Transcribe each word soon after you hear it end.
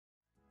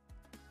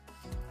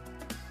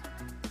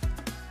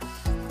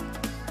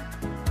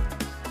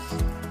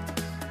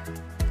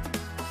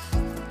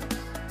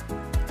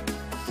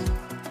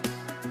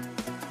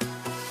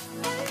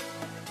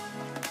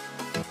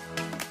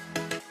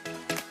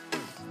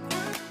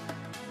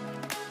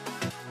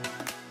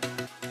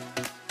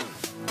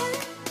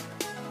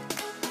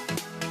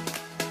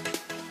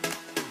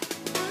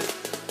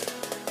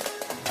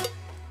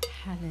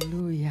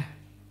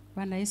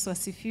Yesu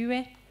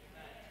asifiwe.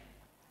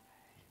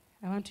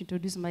 I want to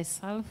introduce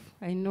myself.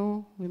 I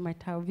know we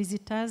might have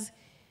visitors,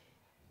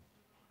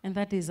 and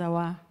that is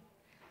our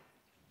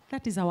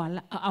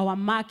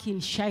mark in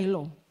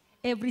Shiloh.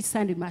 Every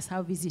Sunday we must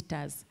have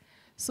visitors.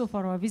 So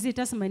for our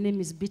visitors, my name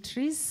is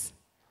Beatrice,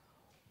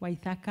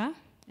 Waithaka,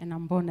 and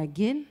I'm born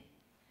again.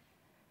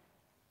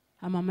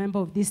 I'm a member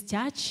of this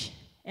church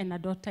and a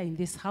daughter in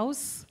this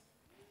house.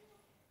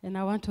 And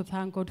I want to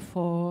thank God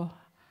for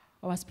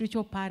our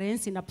spiritual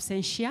parents in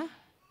absentia.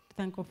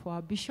 Thank God for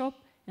our bishop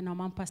and our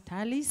mom, Pastor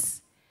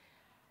Alice.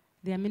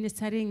 They are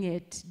ministering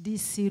at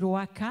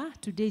DCIKZ.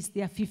 Today is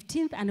their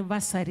 15th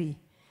anniversary.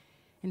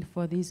 And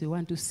for this, we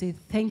want to say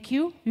thank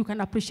you. You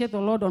can appreciate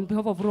the Lord on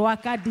behalf of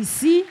Ruaka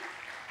DC.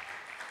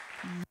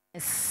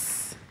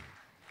 Yes.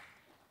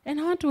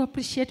 And I want to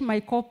appreciate my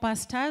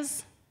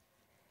co-pastors,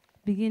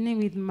 beginning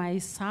with my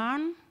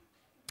son.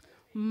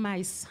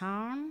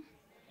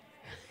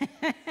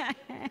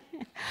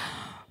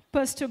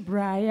 Pastor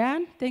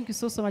Brian. Thank you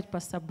so much,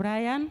 Pastor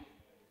Brian.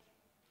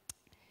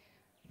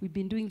 We've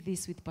been doing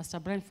this with Pastor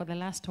Brian for the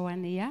last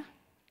 1 year.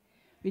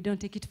 We don't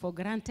take it for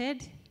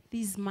granted.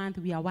 This month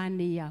we are 1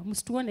 year.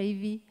 Mstuone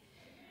hivi.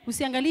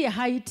 Usiangalie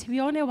height. We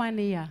are only 1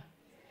 year.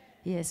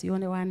 Yes, we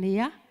only 1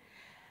 year.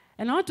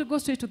 And I want to go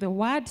straight to the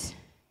word.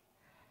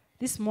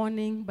 This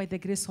morning, by the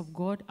grace of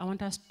God, I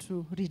want us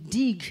to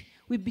redig.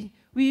 We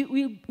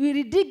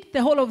redig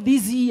the whole of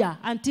this year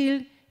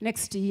until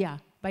next year,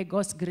 by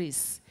God's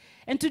grace.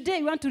 And today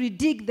we want to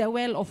redig the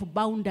well of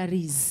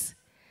boundaries.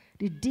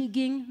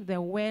 Redigging the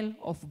well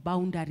of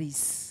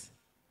boundaries.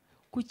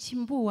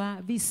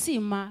 Kuchimbua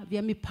visima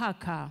vya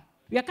mipaka.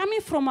 We are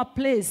coming from a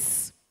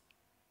place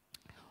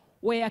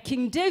where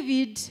King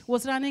David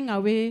was running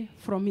away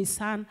from his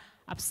son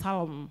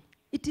Absalom.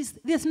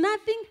 There's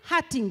nothing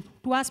hurting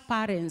to us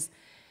parents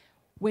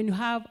when you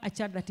have a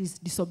child that is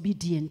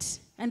disobedient.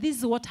 And this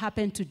is what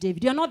happened to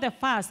David. You're not the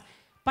first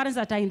parents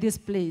that are in this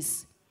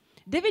place.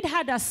 David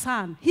had a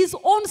son, his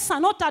own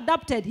son, not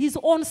adopted, his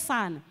own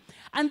son.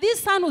 And this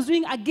son was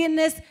doing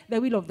against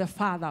the will of the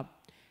father.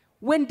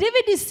 When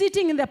David is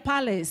sitting in the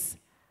palace,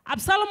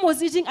 Absalom was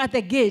sitting at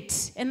the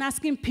gate and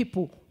asking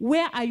people,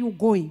 where are you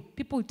going?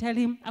 People tell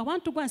him, I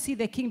want to go and see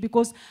the king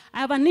because I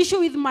have an issue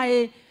with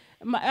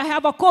I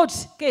have a court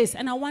case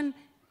and I want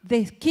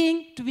the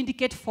king to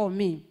vindicate for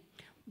me.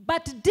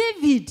 But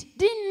David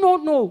did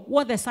not know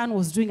what the son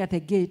was doing at the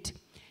gate.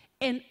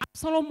 And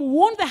Absalom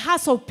won the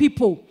hearts of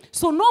people.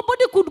 So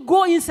nobody could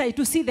go inside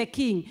to see the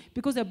king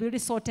because they'll be already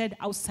sorted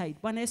outside.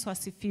 And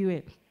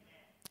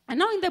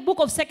now in the book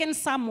of 2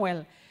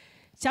 Samuel,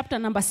 chapter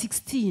number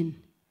 16.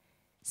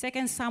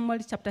 2 Samuel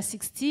chapter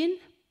 16.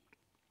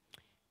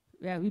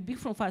 We begin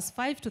from verse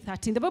 5 to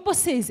 13. The Bible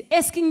says,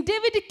 as King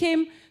David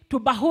came to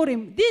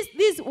Bahurim,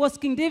 this was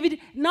King David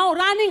now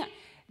running.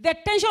 The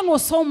tension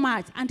was so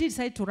much until he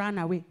decided to run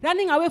away.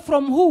 Running away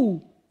from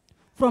who?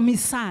 From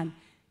his son.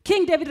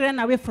 King David ran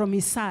away from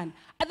his son.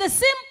 At the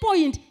same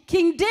point,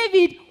 King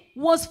David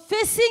was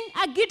facing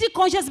a guilty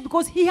conscience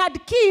because he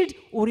had killed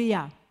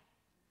Uriah.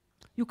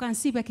 You can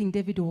see where King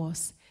David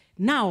was.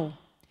 Now,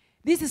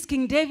 this is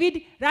King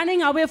David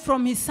running away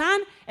from his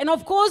son. And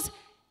of course,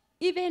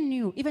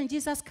 even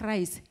Jesus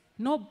Christ,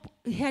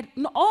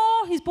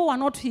 all his people were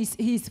not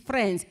his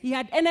friends. He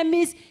had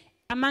enemies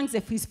amongst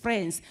his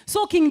friends.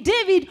 So King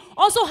David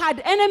also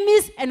had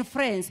enemies and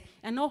friends.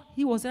 And now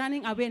he was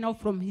running away now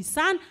from his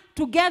son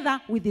together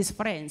with his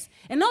friends.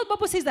 And now the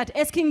Bible says that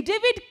as King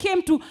David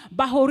came to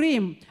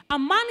Bahurim, a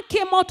man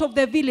came out of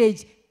the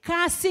village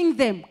cursing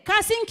them,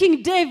 cursing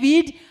King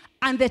David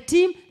and the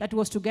team that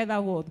was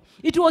together with.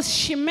 It was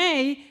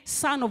Shimei,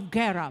 son of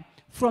Gera,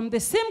 from the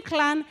same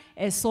clan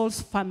as Saul's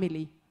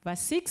family.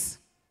 Verse 6.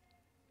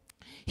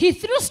 He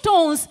threw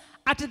stones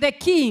at the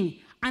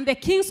king and the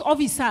king's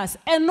officers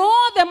and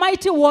all the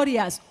mighty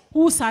warriors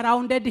who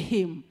surrounded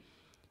him.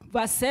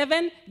 Verse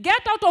 7,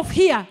 get out of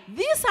here.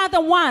 These are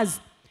the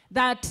words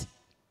that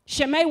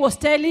Shimei was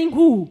telling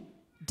who?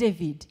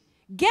 David.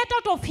 Get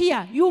out of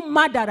here, you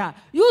murderer,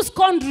 you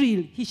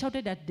scoundrel. He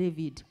shouted at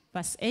David.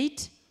 Verse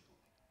 8,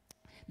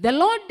 the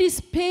Lord is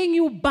paying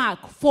you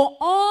back for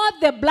all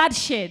the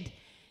bloodshed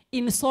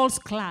in Saul's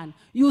clan.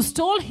 You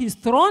stole his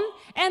throne,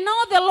 and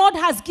now the Lord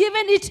has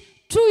given it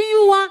to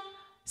your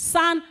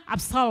son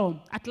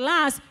Absalom. At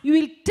last, you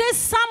will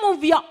taste some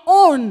of your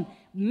own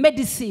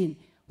medicine,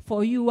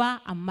 for you are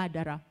a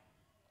murderer.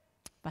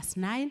 Verse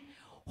 9,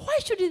 why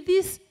should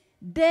this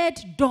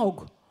dead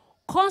dog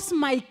curse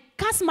my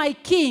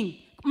king,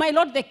 my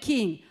lord the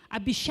king?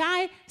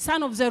 Abishai,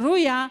 son of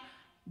Zeruiah,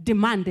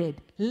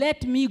 demanded,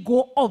 let me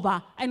go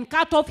over and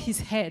cut off his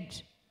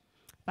head.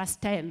 Verse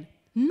 10,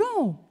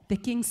 no, the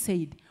king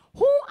said,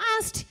 who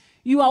asked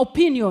your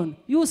opinion,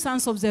 you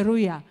sons of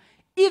Zeruiah?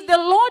 If the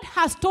Lord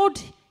has told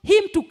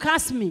him to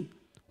curse me,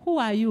 who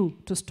are you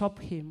to stop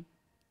him?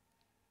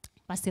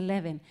 Verse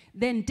 11,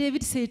 then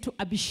David said to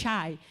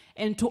Abishai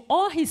and to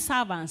all his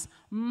servants,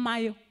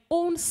 my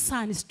own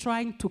son is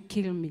trying to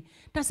kill me.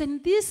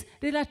 Doesn't this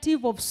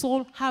relative of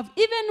Saul have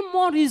even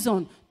more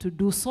reason to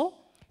do so?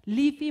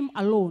 Leave him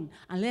alone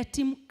and let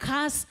him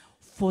curse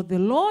for the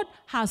Lord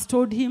has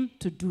told him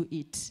to do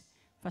it.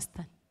 Verse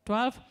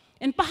 12.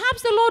 And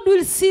perhaps the Lord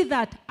will see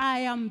that I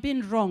am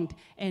being wronged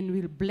and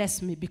will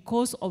bless me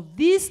because of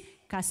these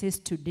curses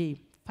today.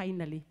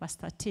 Finally, verse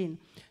 13.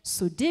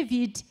 So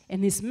David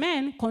and his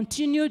men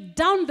continued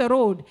down the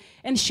road,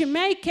 and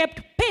Shimei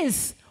kept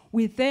pace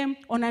with them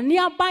on a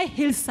nearby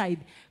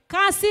hillside,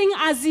 cursing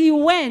as he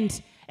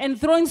went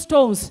and throwing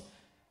stones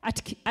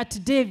at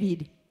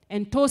David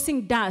and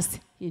tossing dust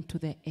into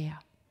the air.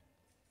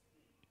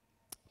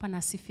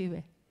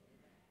 Panasifiwe.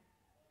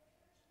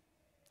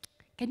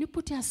 Can you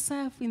put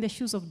yourself in the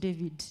shoes of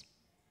David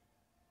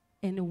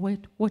and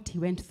what he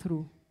went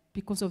through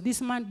because of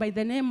this man by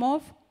the name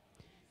of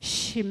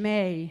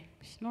Shimei?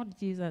 Not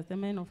Jesus, the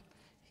man of,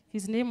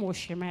 his name was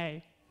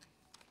Shimei.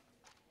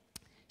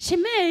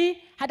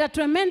 Shimei had a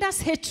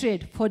tremendous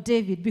hatred for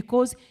David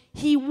because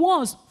he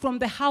was from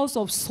the house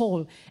of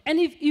Saul. And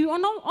if you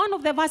know, one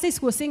of the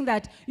verses was saying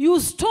that you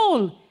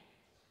stole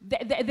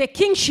the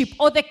kingship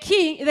or the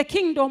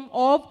kingdom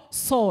of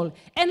Saul.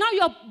 And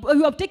now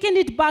you have taken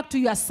it back to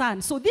your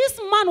son. So this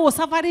man was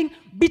suffering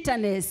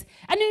bitterness.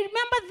 And you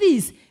remember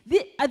this,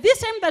 at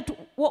this time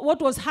that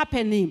what was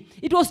happening,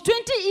 it was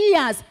 20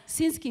 years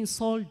since King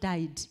Saul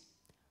died.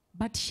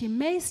 But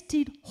Shimei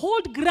still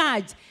hold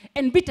grudge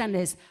and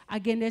bitterness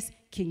against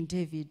King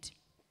David.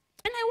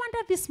 And I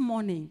wonder this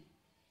morning,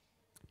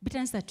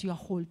 bitterness that you are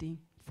holding,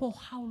 for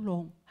how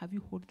long have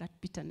you held that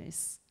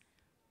bitterness?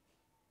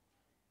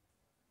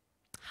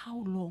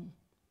 How long?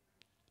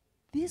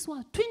 These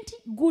were 20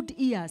 good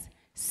years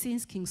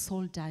since King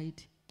Saul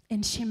died.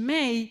 And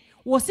Shimei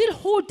was still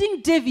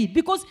holding David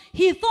because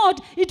he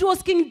thought it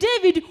was King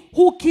David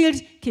who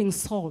killed King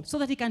Saul so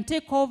that he can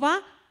take over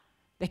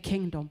the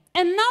kingdom.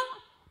 And now,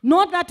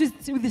 not that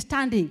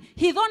withstanding,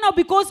 he thought now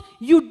because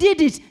you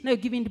did it, now you're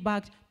giving it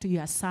back to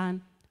your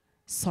son,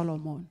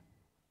 Solomon.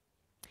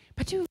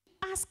 But you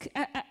ask,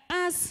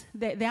 as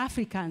the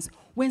Africans,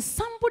 when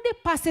somebody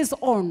passes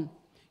on,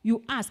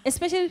 you ask,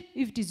 especially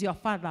if it is your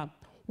father,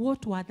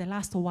 what were the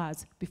last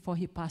words before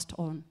he passed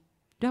on?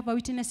 Do you have a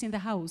witness in the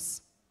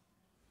house?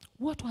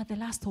 What were the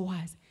last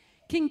words?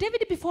 King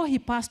David, before he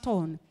passed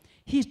on,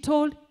 he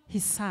told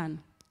his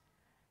son,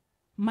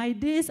 my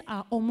days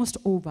are almost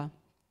over,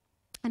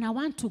 and I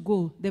want to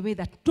go the way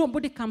that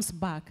nobody comes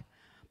back.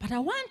 But I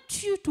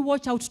want you to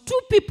watch out 2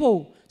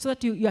 people so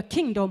that your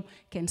kingdom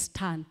can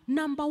stand.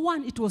 Number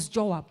 1, it was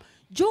Joab.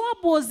 Joab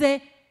was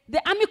the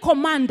army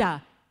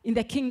commander in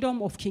the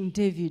kingdom of King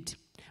David.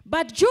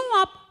 But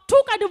Joab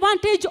took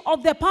advantage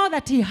of the power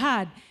that he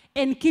had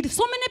and killed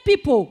so many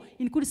people,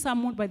 including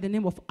someone by the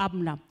name of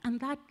Abner. And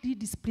that really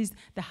displeased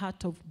the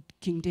heart of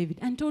King David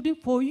and told him,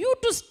 for you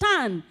to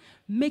stand,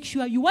 make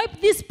sure you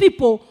wipe these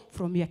people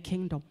from your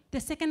kingdom.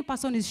 The second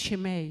person is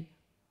Shimei.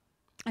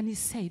 And he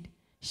said,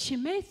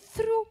 Shimei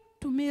threw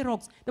to me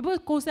rocks. The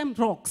Bible calls them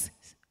rocks.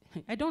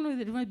 I don't know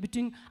the difference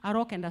between a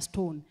rock and a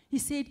stone. He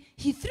said,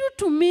 he threw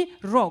to me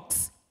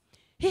rocks.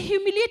 He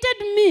humiliated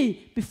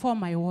me before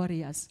my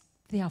warriors.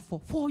 Therefore,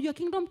 for your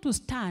kingdom to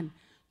stand,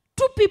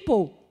 2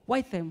 people,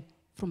 wipe them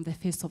from the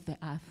face of the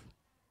earth.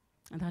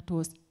 And that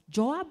was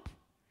Joab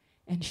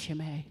and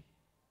Shimei.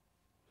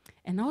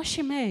 And now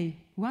Shimei,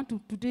 we want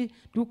to today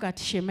look at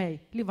Shimei,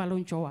 leave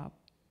alone Joab.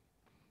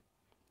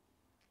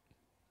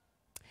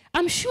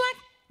 I'm sure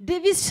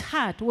David's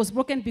heart was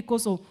broken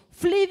because of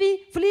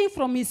fleeing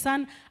from his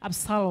son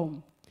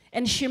Absalom.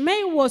 And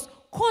Shimei was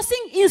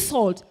causing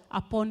insult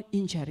upon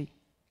injury,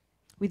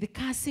 with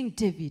cursing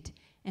David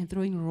and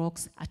throwing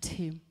rocks at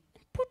him.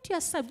 Put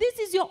yourself, this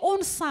is your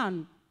own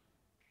son.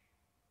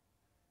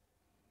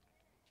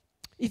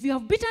 If you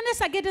have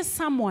bitterness against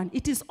someone,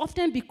 it is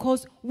often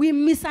because we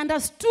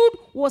misunderstood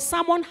what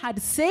someone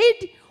had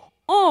said,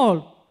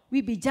 or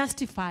we be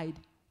justified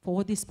for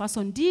what this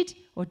person did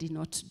or did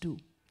not do.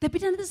 The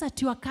bitterness that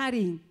you are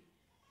carrying,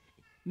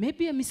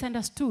 maybe you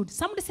misunderstood.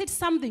 Somebody said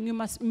something,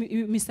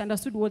 you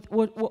misunderstood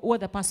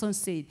what the person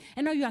said.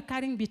 And now you are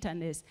carrying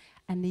bitterness.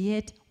 And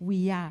yet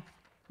we are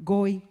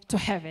going to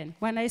heaven.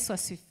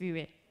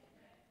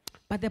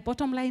 But the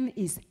bottom line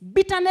is,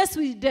 bitterness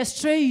will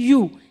destroy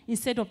you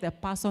instead of the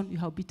person you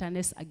have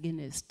bitterness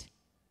against.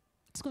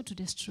 It's going to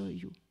destroy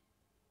you.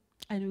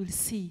 And you will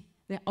see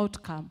the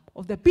outcome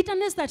of the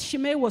bitterness that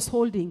Shimei was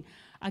holding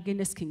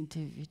against King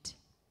David.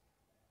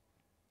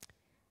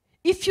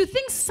 If you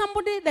think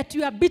somebody that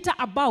you are bitter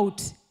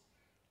about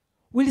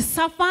will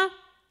suffer,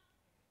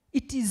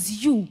 it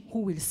is you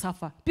who will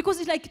suffer.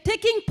 Because it's like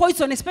taking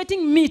poison,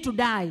 expecting me to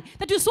die.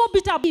 That you're so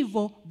bitter about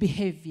evil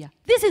behavior.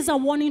 This is a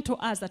warning to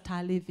us that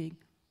are living.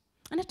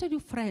 And I tell you,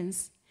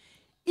 friends,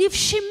 if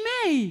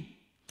Shimei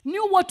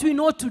knew what we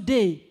know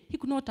today, he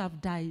could not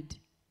have died.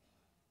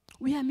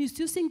 We are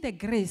misusing the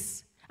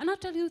grace. And I'll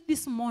tell you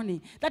this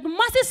morning that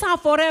mercies are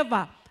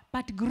forever,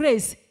 but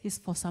grace is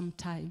for some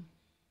time.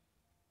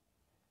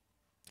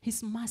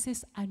 His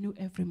mercies are new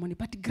every morning.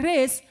 But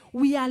grace,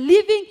 we are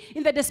living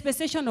in the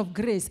dispensation of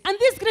grace. And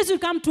this grace will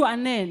come to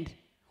an end.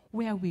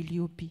 Where will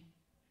you be?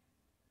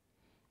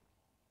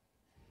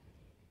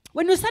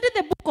 When we studied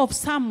the book of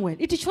Samuel,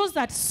 it shows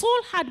that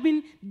Saul had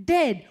been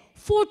dead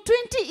for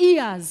 20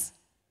 years.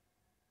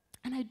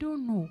 And I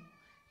don't know.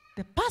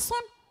 The person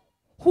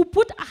who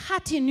put a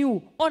heart in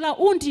you or a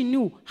wound in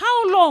you,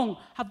 how long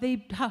have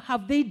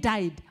they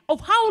died? Of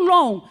how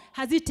long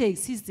has it taken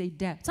since they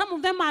died? Some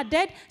of them are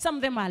dead, some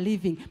of them are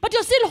living. But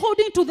you're still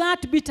holding to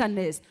that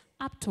bitterness.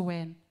 Up to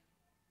when?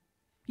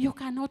 You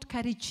cannot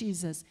carry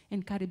Jesus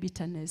and carry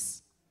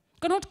bitterness. You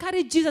cannot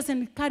carry Jesus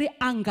and carry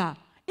anger.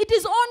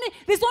 There's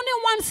only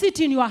one seat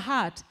in your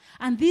heart.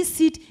 And this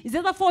seat is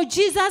either for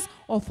Jesus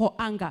or for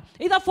anger.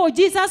 Either for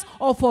Jesus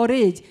or for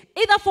rage.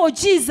 Either for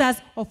Jesus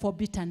or for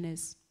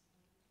bitterness.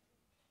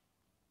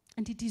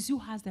 And it is you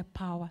who has the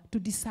power to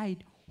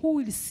decide who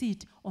will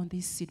sit on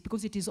this seat,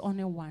 because it is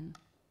only one.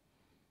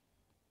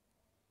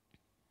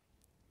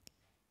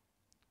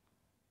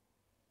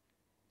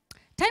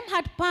 Time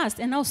had passed,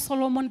 and now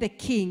Solomon the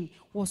king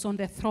was on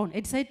the throne. He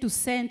decided to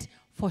send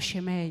for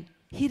Shimei.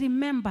 He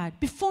remembered,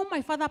 before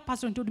my father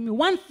passed on, told me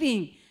one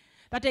thing,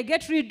 that I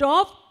get rid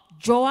of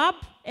Joab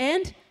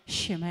and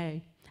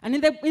Shimei.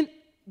 And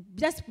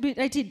just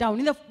write it down.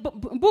 In the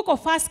book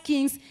of 1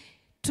 Kings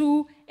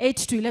 2,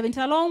 8-11. It's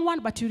a long one,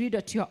 but you read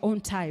at your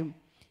own time.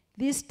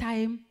 This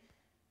time,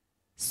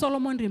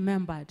 Solomon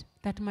remembered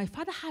that my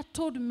father had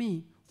told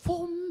me,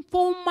 for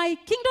my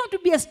kingdom to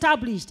be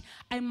established,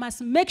 I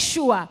must make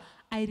sure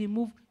I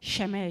remove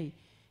Shimei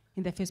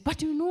in the face.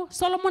 But you know,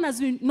 Solomon, as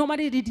we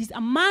normally read, is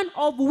a man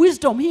of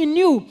wisdom. He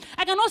knew,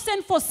 I cannot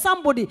send for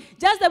somebody,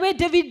 just the way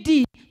David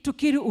did to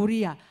kill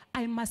Uriah.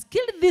 I must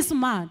kill this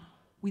man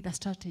with a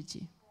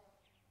strategy.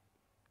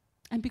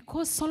 And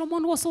because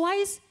Solomon was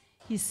wise,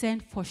 he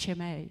sent for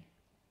Shimei.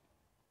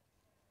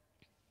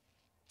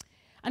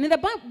 And in 1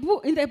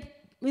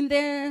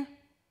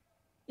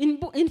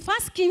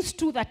 Kings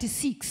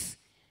 2:36,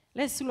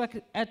 let's look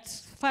at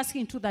 1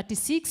 Kings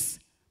 2:36.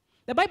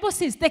 The Bible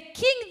says, the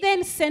king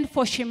then sent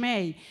for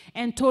Shimei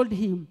and told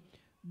him,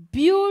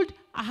 build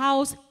a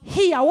house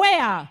here.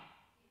 Where?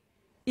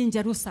 In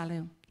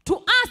Jerusalem. To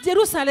us,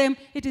 Jerusalem,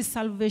 it is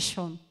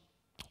salvation.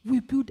 We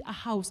build a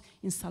house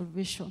in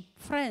salvation.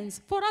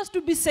 Friends, for us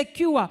to be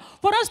secure,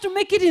 for us to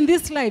make it in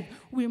this life,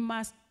 we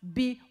must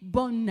be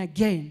born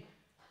again.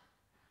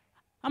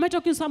 Am I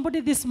talking to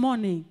somebody this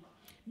morning?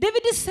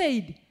 David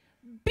said,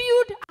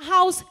 build a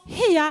house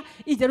here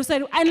in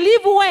Jerusalem and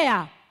live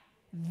where?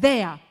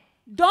 There.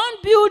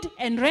 Don't build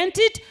and rent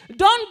it.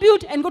 Don't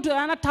build and go to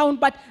another town,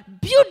 but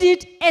build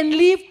it and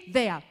live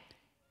there.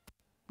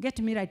 Get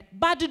me right.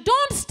 But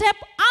don't step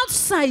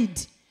outside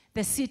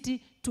the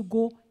city to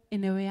go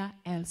anywhere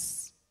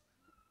else.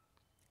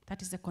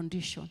 That is the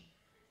condition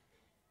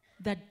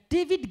that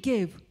David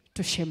gave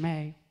to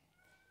Shimei.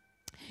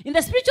 In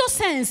the spiritual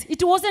sense,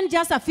 it wasn't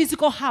just a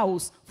physical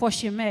house for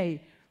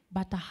Shimei,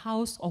 but a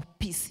house of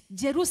peace.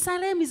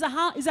 Jerusalem is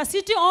a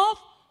city of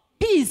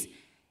peace.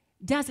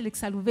 Just like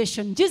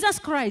salvation, Jesus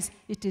Christ,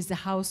 it is the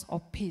house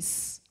of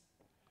peace.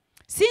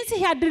 Since he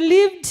had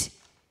lived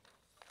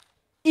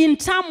in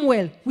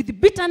turmoil with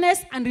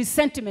bitterness and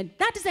resentment,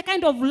 that is the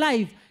kind of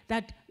life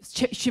that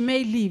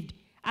Shimei lived.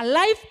 A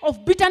life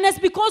of bitterness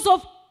because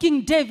of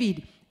King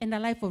David, and a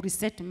life of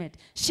resentment.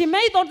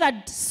 Shimei thought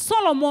that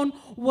Solomon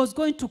was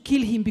going to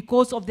kill him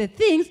because of the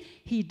things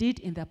he did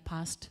in the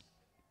past.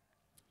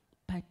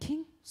 But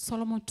King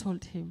Solomon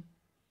told him,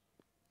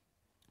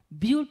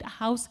 build a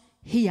house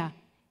here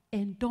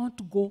and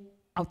don't go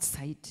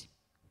outside.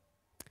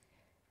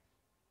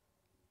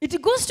 It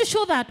goes to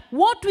show that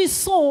what we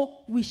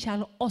sow, we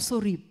shall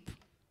also reap.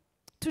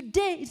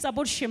 Today it's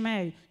about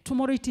Shimei.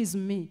 Tomorrow it is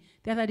me.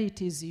 The other day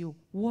it is you.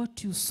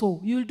 What you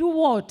sow, you'll do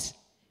what?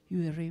 You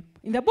will reap.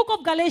 In the book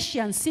of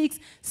Galatians 6,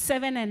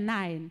 7 and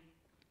 9.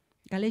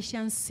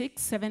 Galatians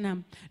 6, 7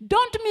 and 9.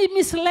 Don't be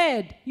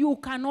misled. You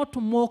cannot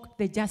mock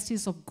the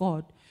justice of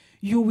God.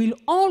 You will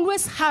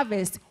always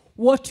harvest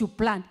what you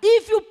plant.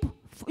 If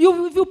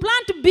you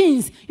plant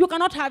beans, you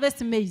cannot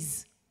harvest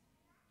maize.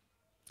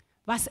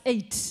 Verse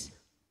 8.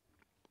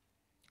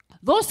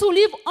 Those who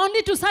live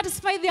only to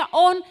satisfy their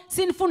own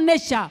sinful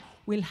nature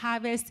will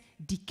harvest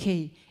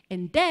decay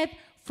and death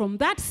from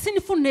that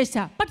sinful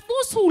nature. But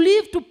those who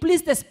live to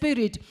please the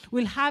Spirit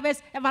will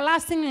harvest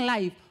everlasting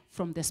life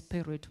from the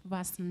Spirit.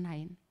 Verse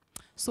 9.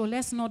 So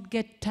let's not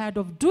get tired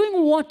of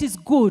doing what is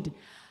good.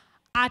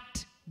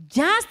 At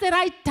just the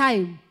right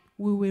time,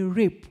 we will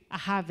reap a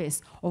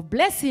harvest of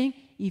blessing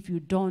if you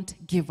don't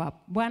give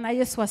up. Bwana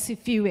Yesu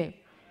asifiwe.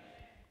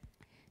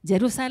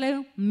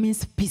 Jerusalem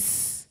means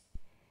peace.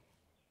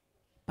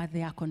 But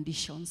there are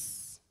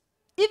conditions.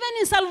 Even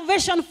in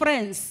salvation,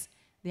 friends,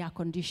 there are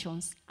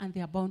conditions and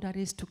there are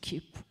boundaries to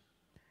keep.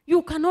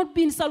 You cannot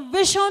be in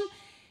salvation,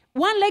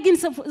 one leg in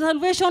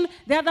salvation,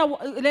 the other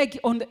leg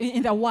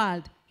in the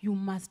world. You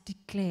must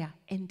declare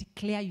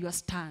your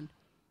stand.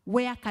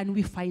 Where can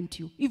we find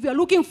you? If we are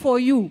looking for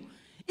you,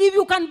 if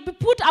you can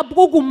put a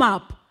Google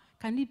map,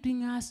 can it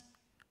bring us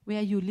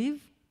where you live?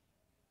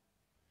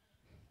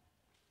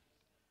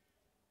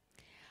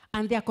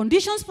 And there are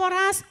conditions for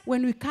us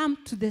when we come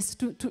to this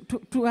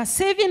to a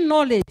saving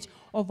knowledge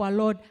of our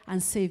Lord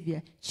and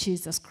Savior,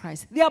 Jesus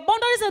Christ. There are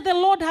boundaries that the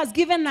Lord has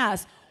given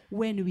us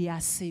when we are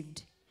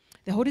saved.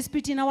 The Holy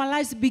Spirit in our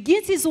lives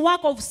begins his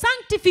work of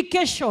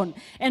sanctification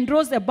and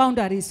draws the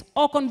boundaries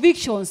or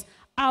convictions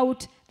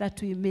out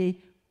that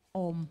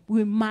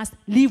we must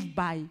live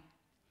by.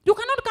 You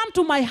cannot come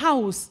to my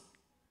house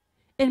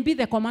and be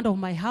the commander of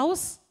my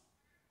house.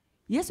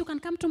 Yes, you can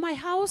come to my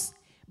house,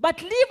 but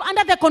live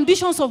under the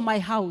conditions of my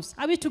house.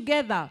 Are we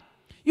together?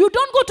 You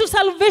don't go to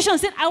salvation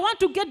and say, I want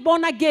to get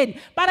born again,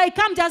 but I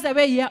come just the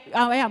way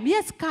I am.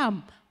 Yes,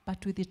 come.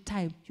 But with the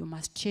time, you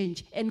must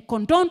change and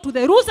condone to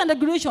the rules and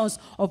regulations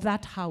of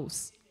that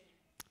house.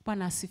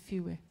 Bwana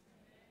asifiwe.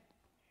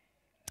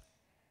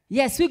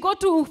 Yes, we go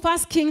to 1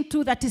 Kings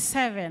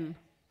 2:37.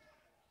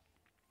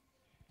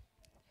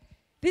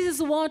 This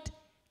is what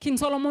King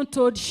Solomon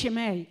told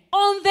Shimei.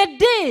 On the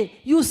day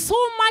you so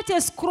much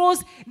as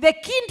cross the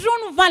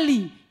Kidron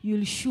Valley, you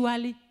will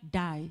surely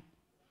die,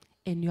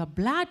 and your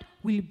blood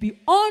will be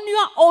on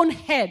your own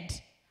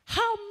head.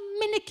 How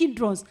many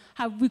Kidrons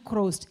have we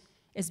crossed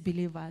as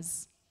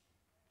believers?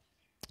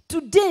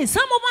 Today,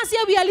 some of us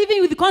here, we are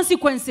living with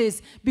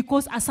consequences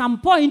because at some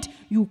point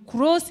you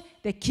crossed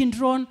the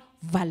Kidron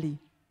Valley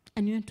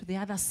and you went to the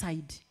other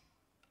side.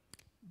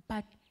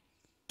 But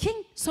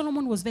King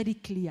Solomon was very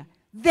clear.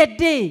 The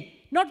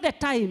day, not the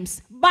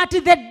times, but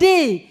the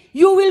day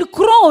you will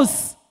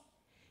cross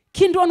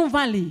Kidron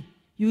Valley,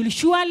 you will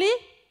surely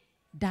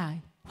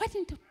die. Why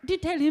didn't he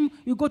tell him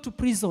you go to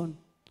prison?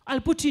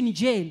 I'll put you in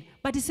jail.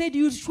 But he said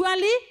you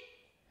surely,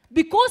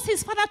 because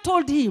his father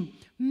told him,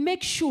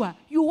 make sure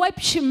you wipe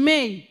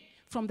Shimei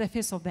from the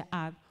face of the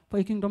earth for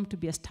your kingdom to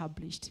be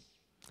established.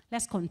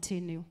 Let's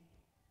continue.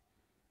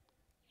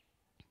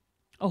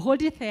 Oh,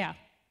 hold it there.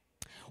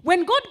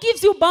 When God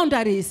gives you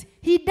boundaries,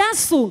 he does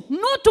so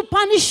not to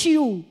punish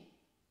you,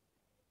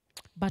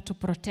 but to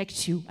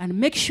protect you and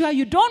make sure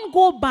you don't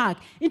go back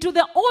into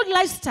the old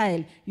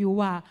lifestyle you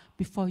were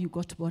before you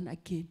got born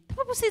again. The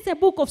Bible says in the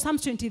book of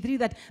Psalms 23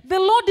 that the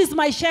Lord is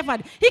my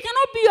shepherd. He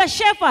cannot be your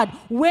shepherd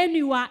when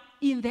you are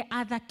in the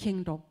other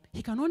kingdom.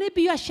 He can only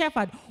be your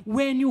shepherd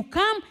when you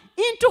come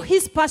into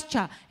his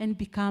pasture and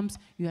becomes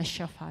your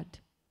shepherd.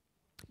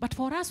 But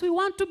for us, we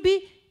want to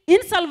be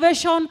in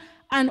salvation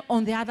and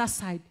on the other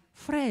side.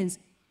 Friends,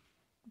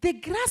 the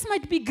grass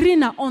might be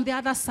greener on the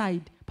other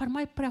side, but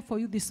my prayer for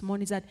you this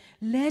morning is that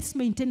let's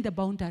maintain the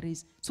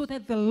boundaries so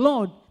that the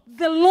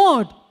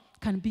Lord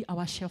can be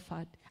our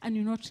shepherd and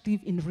you not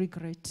live in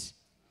regret.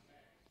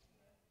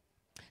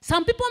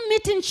 Some people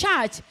meet in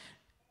church.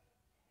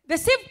 The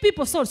saved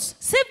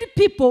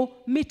people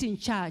meet in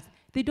church.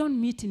 They don't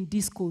meet in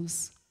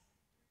discos.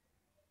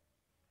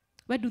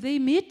 Where do they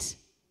meet?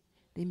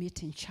 They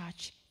meet in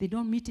church. They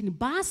don't meet in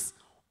bars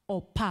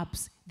or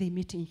pubs. They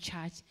meet in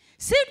church.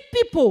 Saved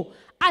people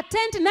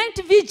attend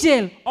night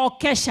vigil or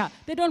kesha.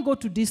 They don't go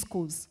to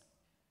discos.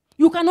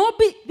 You cannot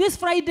be this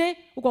Friday,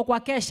 uko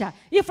kwa kesha.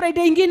 If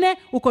Friday ingine,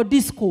 uko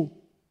disco.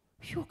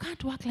 You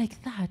can't work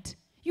like that.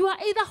 You are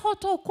either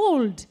hot or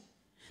cold.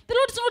 The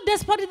Lord is not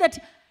desperate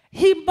that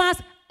he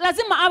must,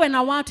 lazima awe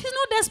na watu. He's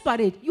not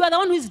desperate. You are the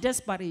one who is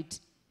desperate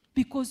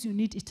because you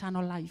need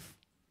eternal life.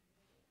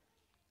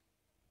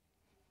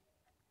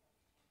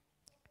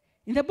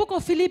 In the book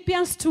of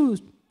Philippians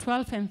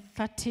 2:12 and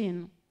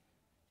 13.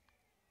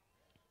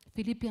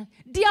 Philippians.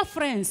 Dear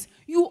friends,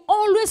 you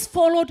always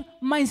followed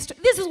my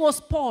instructions. This was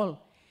Paul.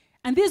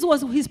 And this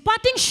was his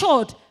parting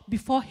shot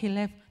before he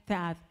left the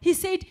earth. He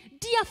said,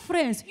 dear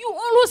friends, you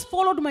always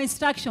followed my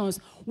instructions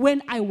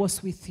when I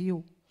was with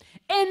you.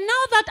 And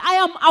now that I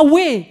am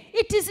away,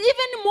 it is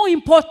even more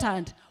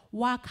important.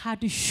 Work hard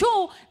to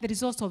show the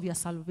results of your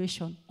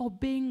salvation,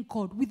 obeying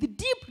God with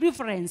deep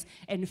reverence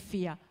and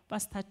fear.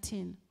 Verse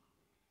 13.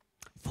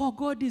 For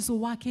God is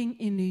working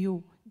in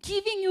you,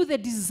 giving you the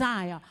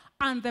desire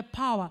and the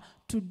power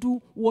to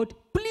do what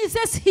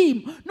pleases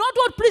him. Not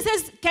what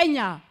pleases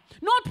Kenya,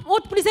 not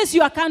what pleases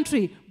your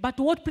country, but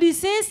what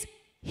pleases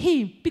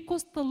him.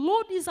 Because the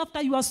Lord is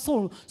after your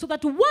soul, so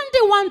that one day,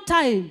 one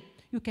time,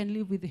 you can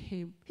live with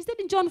him. He said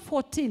in John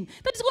 14,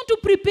 that he's going to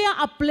prepare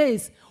a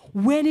place.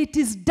 When it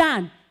is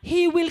done,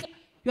 he will,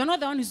 you are not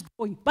the one who's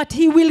going, but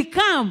he will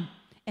come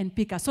and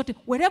pick us. So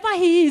wherever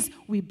he is,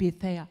 we'll be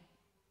there.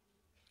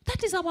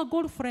 That is our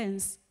goal,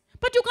 friends.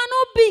 But you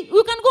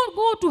can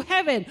go to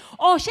heaven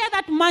or share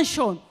that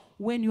mansion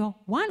when your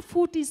one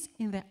foot is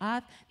in the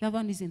earth, the other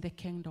one is in the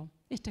kingdom.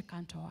 It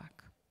can't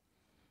work.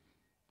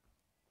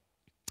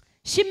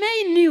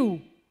 Shimei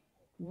knew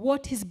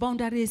what his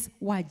boundaries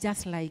were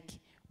just like.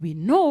 We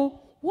know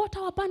what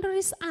our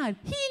boundaries are.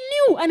 He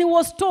knew and he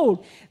was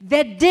told,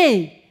 the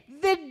day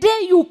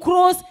you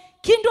cross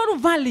Kidron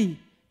Valley,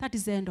 that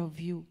is the end of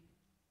you.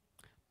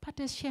 But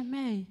as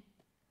Shimei,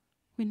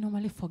 we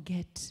normally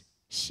forget.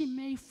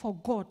 Shimei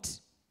forgot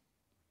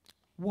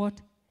what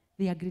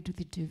they agreed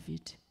with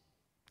David.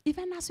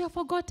 Even as you have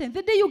forgotten,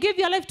 the day you gave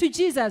your life to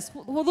Jesus,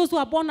 for those who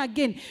are born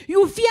again,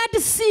 you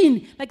feared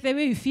sin like the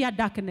way you fear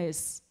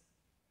darkness.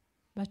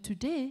 But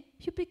today,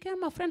 you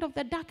became a friend of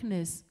the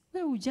darkness.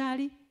 Where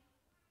ujali?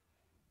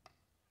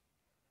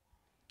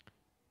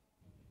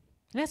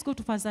 Let's go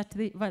to verse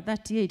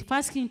 38.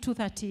 1 Kings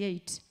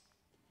 2:38.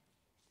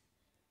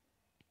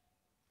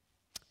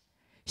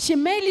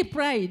 Shimei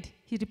replied,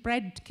 he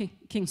replied to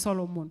King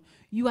Solomon,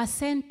 your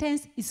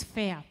sentence is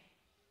fair.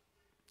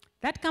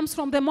 That comes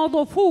from the mouth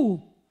of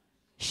who?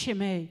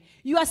 Shimei.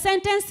 Your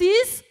sentence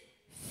is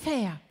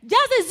fair.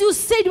 Just as you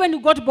said when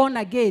you got born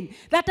again,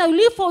 that I will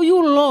live for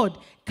you, Lord.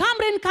 Come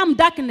rain, come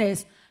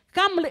darkness.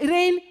 Come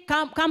rain,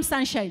 come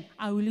sunshine.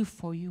 I will live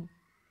for you.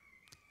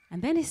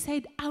 And then he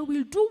said, I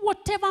will do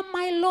whatever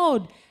my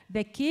Lord,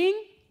 the king,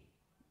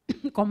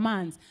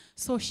 commands.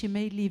 So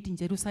Shimei lived in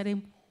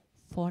Jerusalem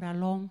for a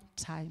long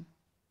time.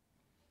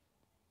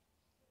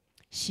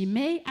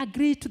 Shimei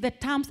agreed to the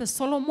terms that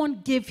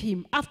Solomon gave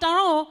him. After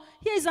all,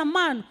 here is a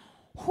man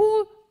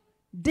who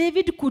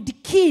David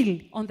could kill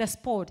on the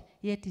spot,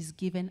 yet is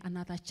given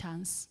another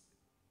chance.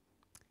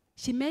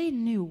 Shimei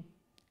knew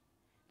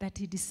that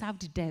he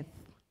deserved death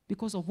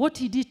because of what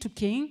he did to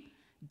King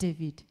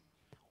David.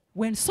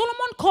 When Solomon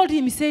called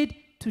him, he said,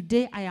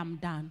 today I am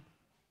done.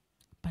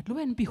 But lo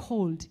and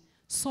behold,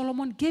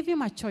 Solomon gave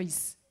him a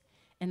choice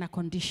and a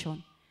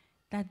condition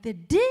that the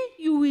day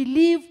you will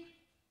leave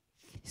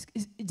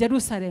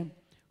Jerusalem,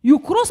 you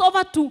cross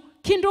over to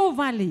Kingdom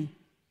Valley,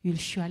 you'll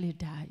surely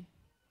die.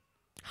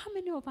 How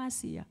many of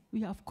us here,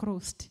 we have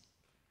crossed?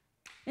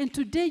 And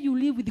today you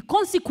live with the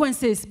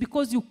consequences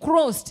because you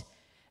crossed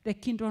the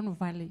Kingdom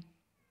Valley.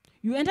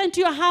 You enter into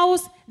your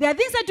house, there are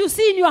things that you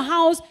see in your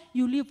house,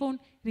 you live on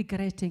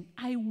regretting.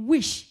 I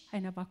wish I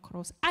never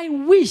crossed. I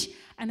wish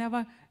I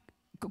never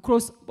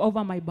crossed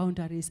over my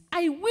boundaries.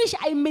 I wish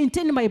I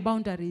maintained my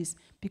boundaries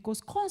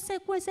because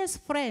consequences,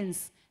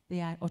 friends,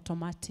 they are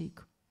automatic.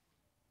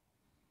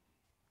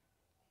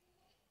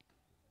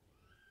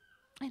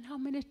 And how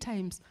many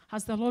times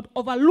has the Lord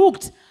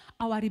overlooked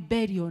our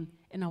rebellion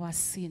and our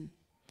sin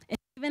and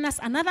given us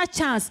another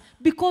chance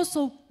because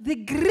of the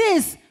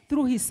grace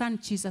through his son,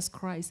 Jesus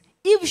Christ?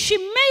 If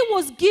Shimei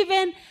was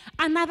given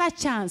another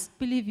chance,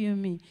 believe you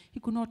me, he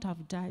could not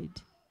have died.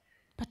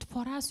 But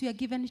for us, we are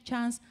given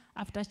chance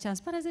after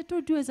chance. But as I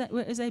told you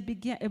as I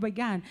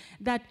began,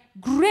 that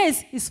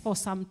grace is for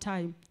some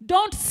time.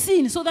 Don't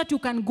sin so that you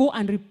can go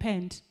and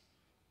repent.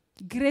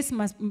 Grace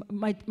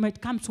might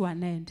come to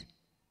an end.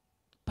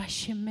 But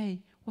Shimei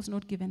was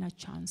not given a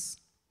chance.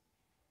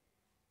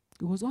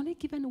 He was only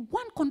given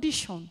one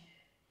condition,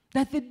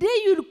 that the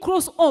day you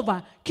cross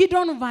over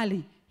Kidron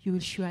Valley, you will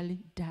surely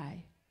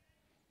die.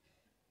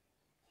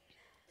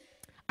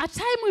 At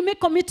time we make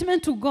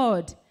commitment to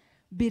God,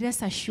 be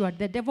rest assured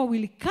the devil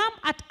will come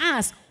at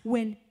us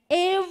with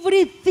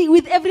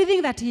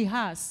everything that he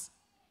has.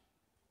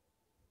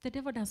 The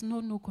devil does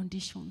not know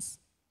conditions.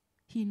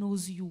 He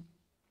knows you.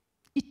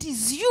 It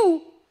is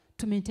you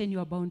to maintain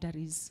your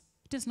boundaries.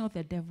 It is not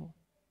the devil.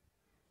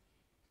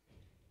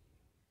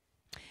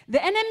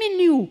 The enemy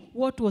knew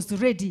what was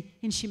ready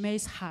in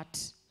Shimei's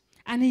heart.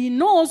 And he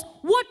knows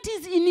what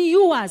is in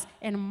yours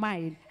and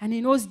mine. And he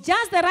knows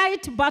just the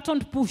right button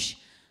to push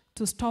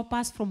to stop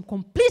us from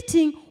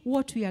completing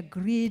what we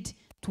agreed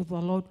to the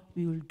Lord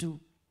we will do.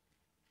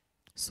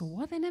 So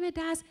what the enemy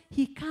does,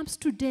 he comes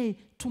today,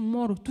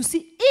 tomorrow, to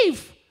see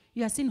if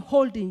you are still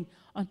holding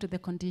onto the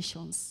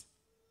conditions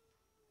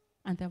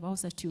and the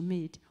vows that you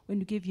made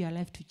when you gave your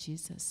life to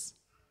Jesus.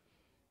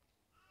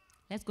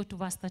 Let's go to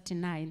verse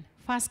 39.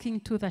 1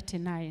 Kings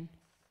 2:39.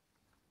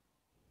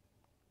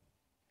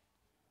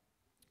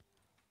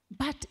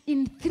 But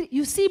in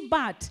you see,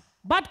 but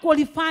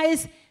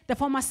qualifies the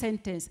former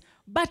sentence.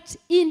 But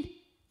in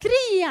 3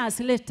 years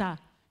later,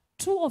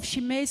 2 of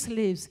Shimei's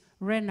slaves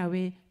ran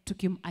away to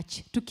King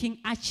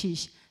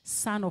Achish,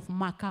 son of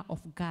Maacah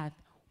of Gath.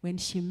 When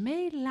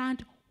Shimei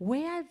learned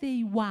where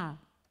they were.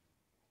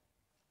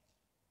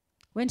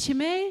 When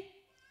Shimei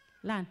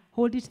learned,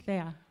 hold it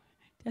there.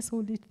 Just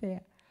hold it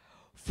there.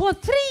 For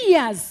 3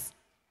 years,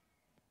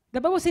 the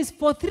Bible says,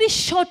 for 3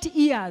 short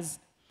years,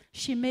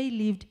 Shimei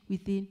lived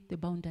within the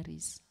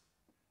boundaries.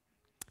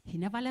 He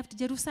never left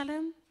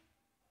Jerusalem.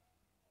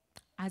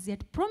 As he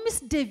had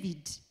promised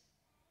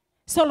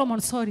Solomon,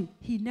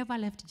 he never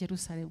left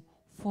Jerusalem.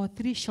 For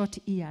 3 short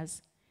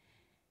years,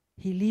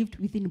 he lived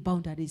within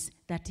boundaries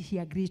that he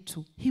agreed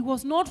to. He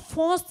was not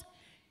forced,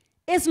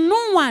 as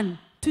no one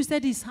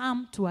twisted his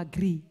arm to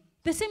agree.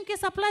 The same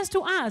case applies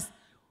to us.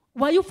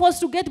 Were you forced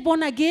to get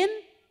born again?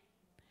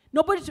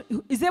 Nobody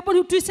is able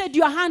to twist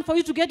your hand for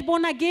you to get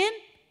born again.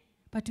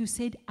 But you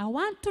said, I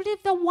want to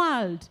leave the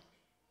world.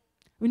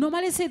 We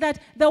normally say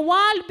that the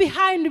world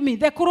behind me,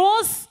 the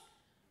cross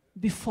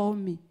before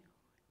me.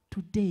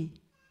 Today,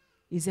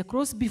 is the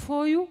cross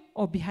before you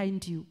or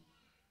behind you?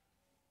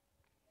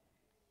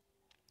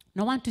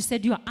 No one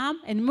twisted your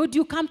arm and made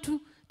you come to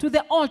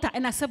the altar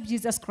and accept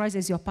Jesus Christ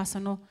as your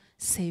personal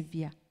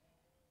Savior.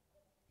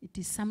 It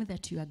is something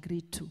that you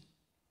agreed to.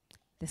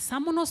 The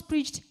sermon was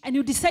preached, and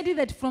you decided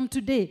that from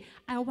today,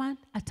 I want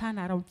a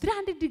turnaround,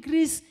 300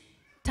 degrees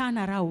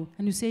turnaround.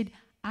 And you said,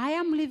 I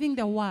am leaving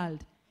the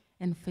world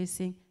and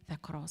facing the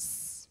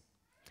cross.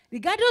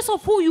 Regardless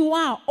of who you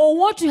are or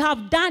what you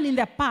have done in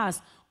the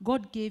past,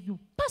 God gave you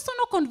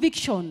personal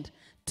conviction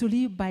to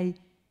live by.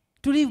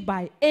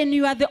 And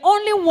you are the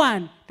only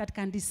one that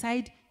can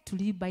decide to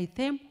live by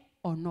them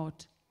or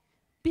not.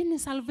 Being in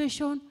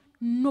salvation,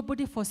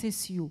 nobody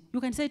forces you.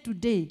 You can say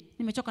today,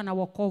 nimechoka na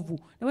wokovu.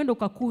 Na wende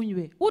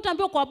ukakunywe.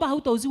 Utaambiwa kwa baa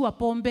hutauziwa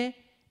pombe.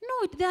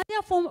 No, they are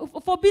there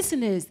for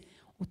business.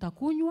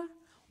 Utakunywa,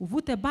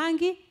 uvute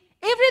bangi,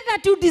 everything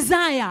that you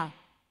desire.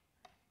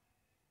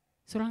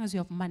 So long as you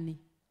have money.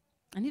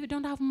 And if you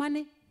don't have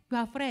money, you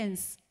have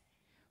friends.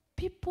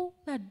 People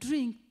that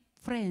drink,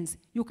 friends,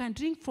 you can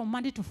drink from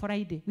Monday to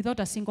Friday without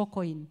a single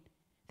coin.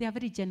 They are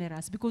very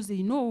generous because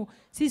they know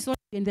since all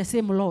in the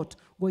same lot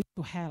going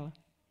to hell.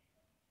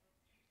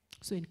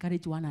 So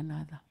encourage one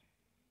another.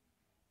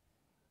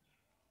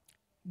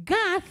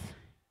 Gath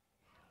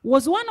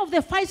was one of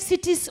the 5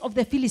 cities of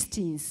the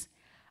Philistines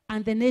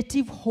and the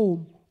native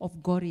home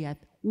of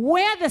Goliath,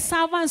 where the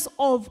servants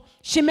of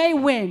Shimei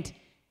went,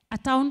 a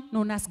town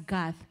known as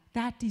Gath.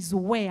 That is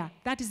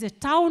the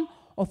town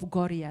of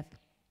Goliath.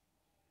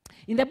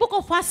 In the book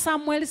of 1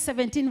 Samuel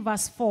 17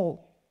 verse 4,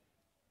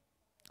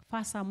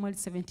 1 Samuel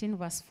 17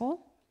 verse 4,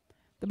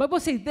 the Bible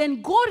says,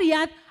 then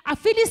Goliath, a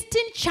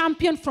Philistine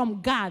champion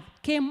from Gath,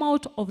 came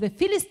out of the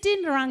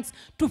Philistine ranks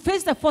to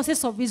face the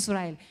forces of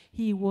Israel.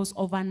 He was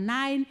over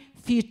 9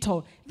 feet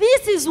tall.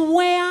 This is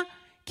where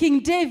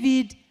King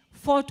David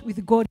fought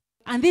with Goliath.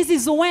 And this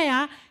is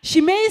where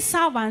Shimei's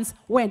servants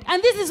went.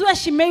 And this is where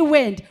Shimei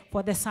went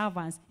for the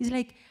servants. It's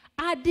like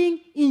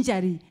adding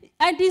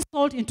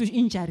salt into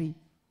injury.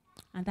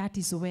 And that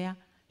is where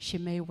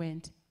Shimei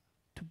went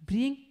to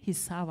bring his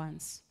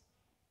servants.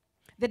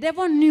 The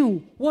devil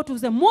knew what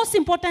was the most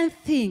important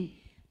thing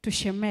to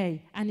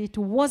Shimei, and it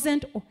was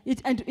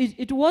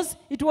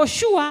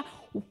sure,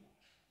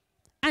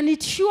 and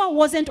it sure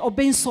wasn't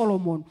obeying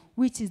Solomon,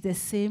 which is the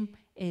same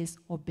as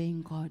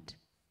obeying God.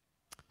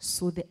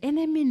 So the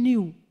enemy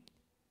knew,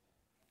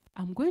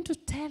 I'm going to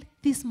tell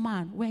this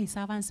man where his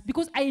servants,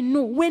 because I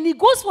know when he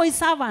goes for his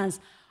servants,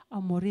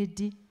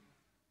 the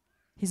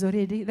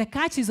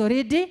catch is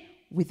already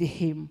with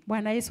him.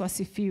 Bwana Yesu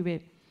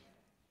asifiwe.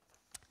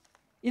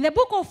 In the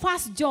book of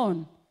 1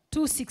 John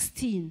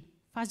 2:16,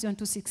 1 John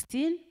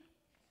 2:16,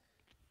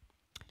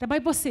 the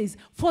Bible says,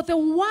 for the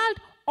world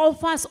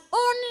offers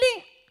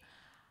only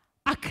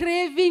a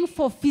craving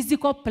for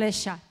physical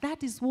pleasure.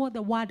 That is what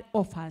the world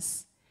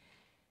offers.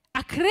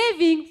 A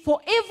craving for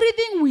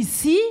everything we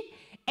see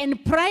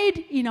and pride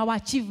in our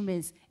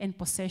achievements and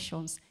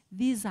possessions.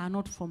 These are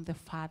not from the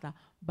Father,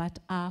 but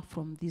are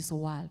from this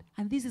world.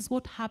 And this is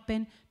what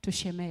happened to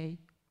Shimei.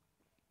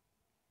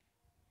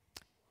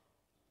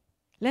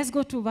 Let's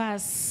go to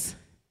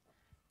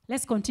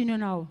let's continue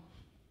now.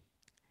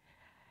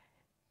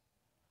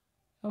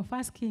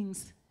 1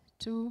 Kings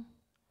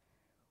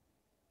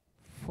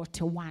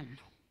 2:41.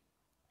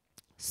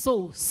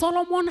 So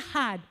Solomon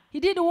heard. He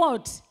did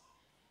what?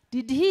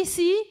 Did he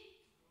see?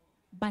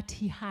 But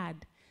he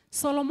heard.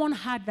 Solomon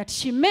heard that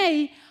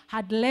Shimei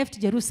had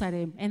left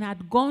Jerusalem and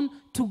had gone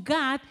to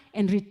Gath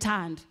and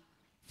returned.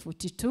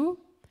 42.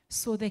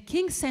 So the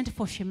king sent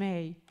for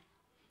Shimei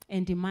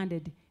and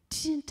demanded,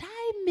 didn't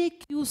I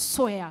make you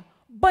swear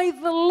by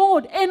the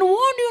Lord and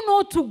warn you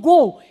not to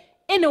go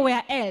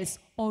anywhere else,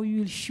 or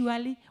you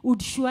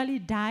would surely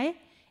die?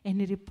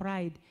 And he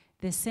replied,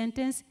 the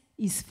sentence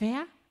is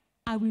fair.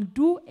 I will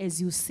do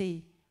as you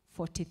say.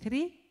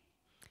 43.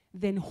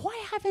 Then why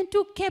haven't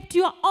you kept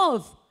your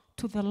oath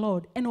to the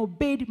Lord and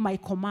obeyed my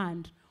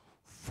command?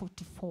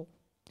 44.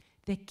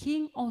 The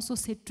king also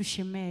said to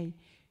Shimei,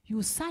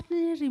 you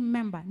certainly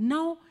remember.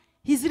 Now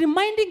he's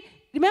reminding.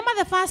 Remember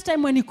the first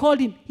time when he called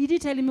him, he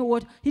didn't tell him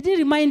what, he didn't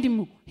remind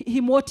him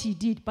what he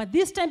did. But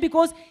this time,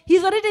 because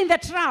he's already in the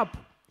trap,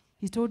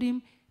 he told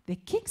him, the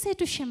king said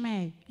to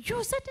Shimei,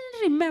 you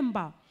certainly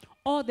remember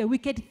all the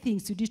wicked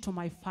things you did to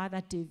my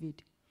father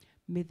David.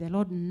 May the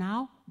Lord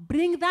now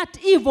bring that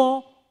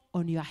evil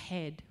on your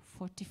head.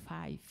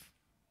 45.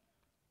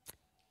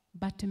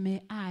 But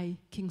may I,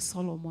 King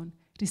Solomon,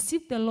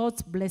 receive the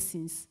Lord's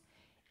blessings,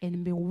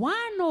 and may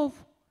one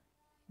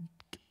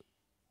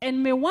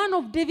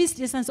of David's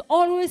descendants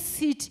always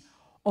sit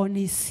on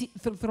his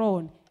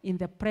throne in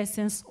the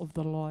presence of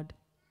the Lord.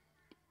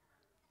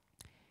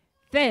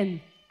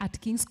 Then,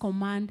 at king's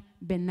command,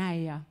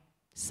 Benaiah,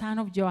 son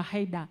of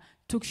Jehoiada,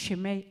 took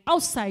Shimei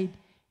outside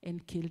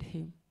and killed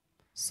him.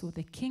 So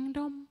the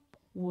kingdom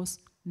was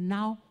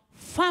now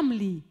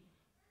firmly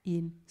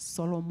in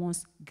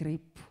Solomon's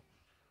grip.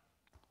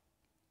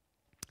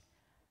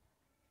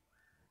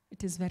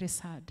 It is very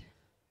sad.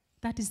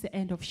 That is the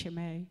end of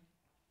Shimei.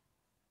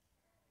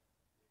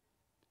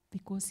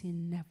 Because he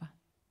never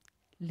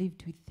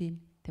lived within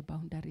the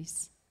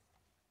boundaries.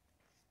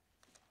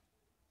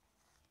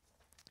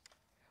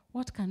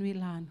 What can we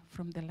learn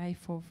from the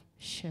life of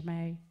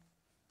Shimei?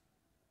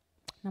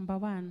 Number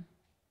 1,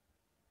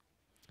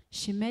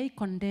 Shimei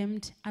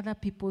condemned other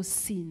people's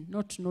sin,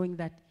 not knowing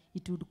that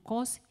it would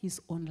cost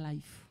his own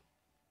life.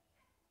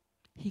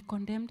 He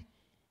condemned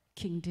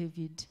King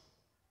David.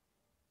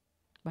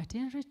 But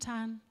in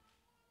return,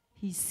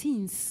 his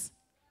sins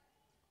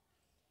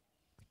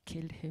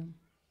killed him.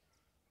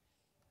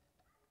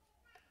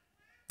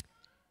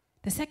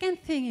 The second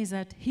thing is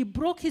that he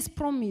broke his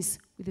promise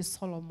with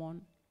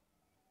Solomon.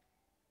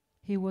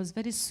 He was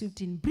very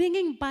swift in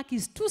bringing back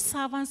his 2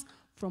 servants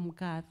from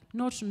Gath,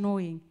 not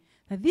knowing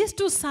that these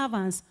 2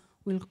 servants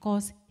will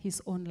cause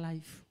his own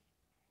life.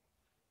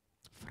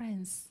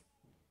 Friends,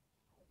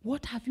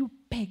 what have you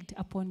pegged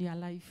upon your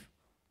life?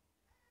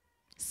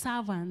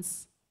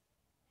 Servants.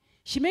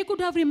 Shimei could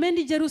have remained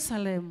in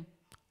Jerusalem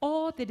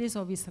all the days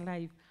of his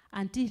life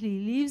until he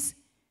lives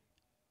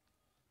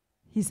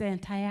his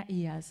entire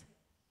years.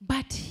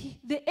 But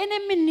the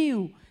enemy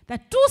knew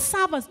that 2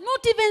 servants,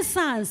 not even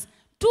sons,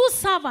 2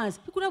 servants,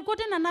 he could have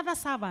gotten another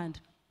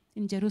servant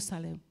in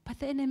Jerusalem. But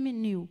the enemy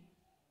knew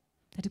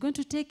that he's going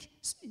to take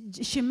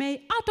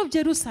Shimei out of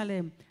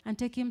Jerusalem and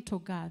take him to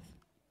Gath.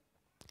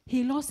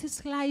 He lost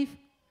his life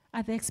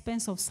at the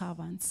expense of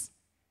servants.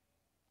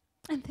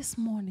 And this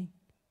morning,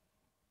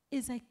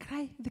 as I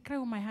cry, the cry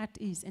of my heart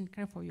is, and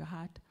cry for your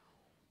heart,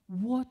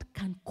 what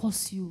can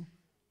cause you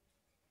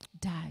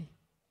die?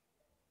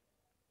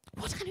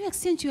 What can you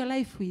exchange your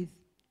life with?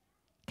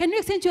 Can you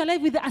exchange your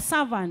life with a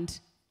servant?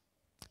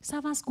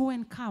 Servants go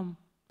and come.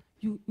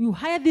 You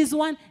hire this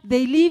one,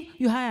 they leave,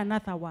 you hire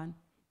another one.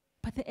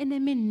 But the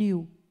enemy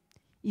knew,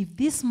 if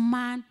this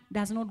man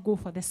does not go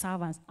for the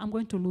servants, I'm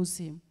going to lose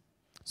him.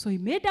 So he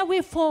made a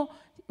way for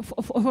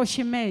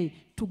Shimei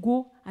to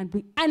go and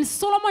bring. And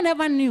Solomon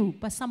never knew,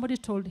 but somebody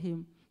told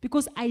him.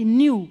 Because I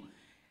knew.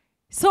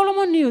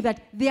 Solomon knew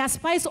that there are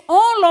spies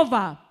all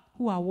over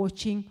who are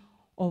watching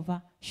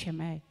over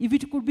Shimei. If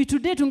it could be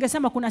today,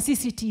 tungesema kuna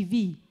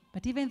CCTV.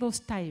 But even those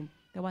time,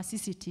 there was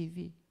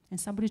CCTV. And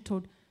somebody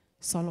told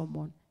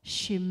Solomon,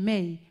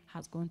 Shimei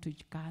has gone to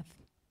Gath.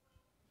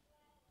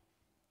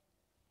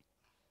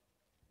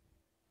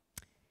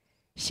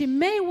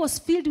 Shimei was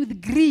filled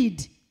with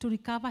greed to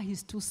recover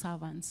his 2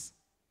 servants.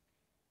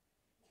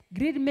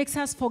 Greed makes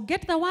us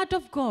forget the word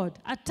of God.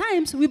 At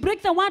times, we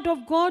break the word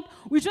of God.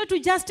 We try to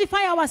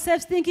justify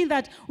ourselves thinking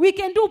that we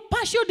can do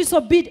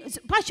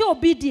partial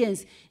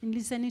obedience in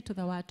listening to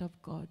the word of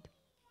God.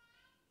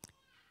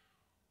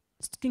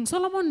 King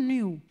Solomon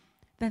knew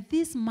that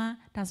this man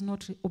does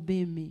not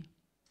obey me.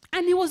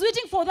 And he was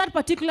waiting for that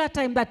particular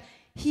time that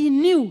he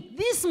knew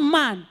this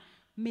man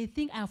may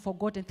think I have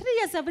forgotten. 3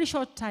 years, a very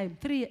short time.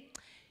 3 years.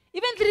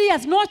 Even 3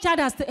 years, no child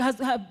has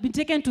been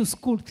taken to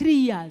school. 3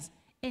 years.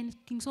 And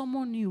King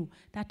Solomon knew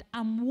that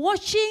I'm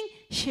watching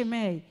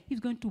Shimei. He's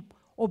going to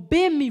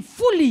obey me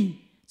fully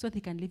so that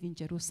he can live in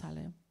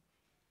Jerusalem.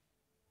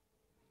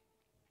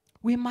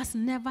 We must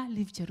never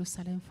leave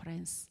Jerusalem,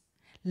 friends.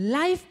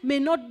 Life may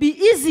not be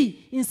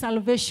easy in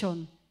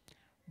salvation,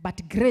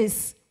 but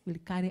grace will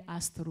carry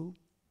us through.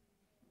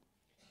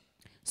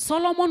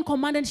 Solomon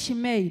commanded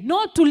Shimei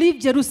not to leave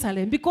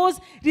Jerusalem because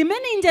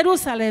remaining in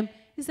Jerusalem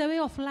is a way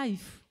of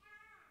life.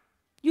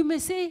 You may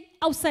say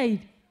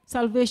outside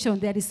salvation,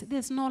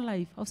 there's no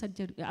life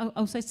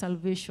outside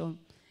salvation.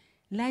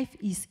 Life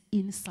is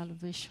in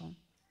salvation.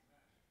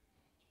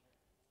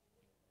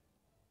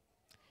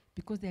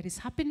 Because there is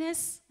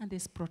happiness and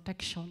there's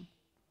protection.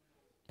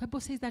 The Bible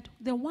says that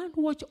the one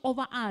who watches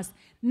over us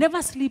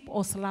never sleep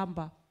or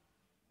slumber.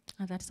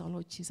 And that's our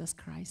Lord Jesus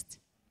Christ.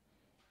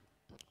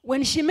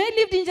 When Shimei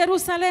lived in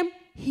Jerusalem,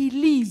 he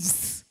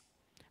lives.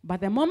 But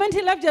the moment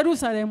he left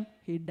Jerusalem,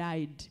 he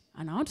died.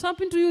 And I want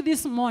something to you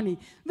this morning.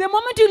 The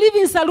moment you live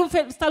in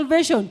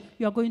salvation,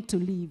 you are going to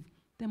live.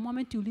 The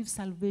moment you leave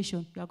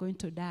salvation, you are going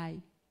to die.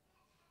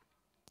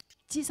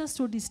 Jesus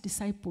told his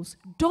disciples,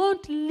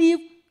 don't leave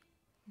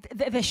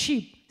the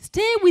sheep.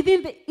 Stay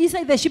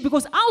inside the sheep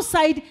because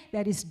outside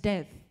there is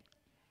death.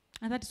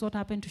 And that is what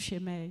happened to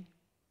Shimei.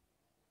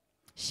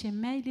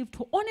 Shimei lived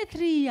for only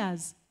 3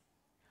 years.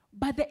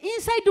 But the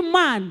inside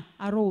man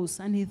arose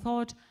and he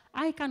thought,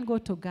 I can go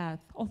to Gath,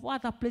 of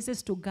other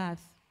places to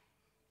Gath.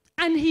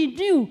 And he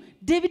knew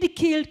David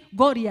killed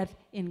Goliath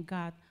in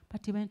Gath,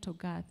 but he went to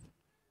Gath.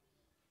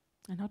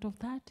 And out of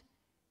that,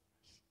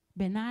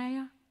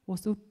 Benaiah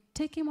was to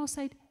take him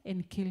outside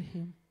and kill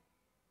him.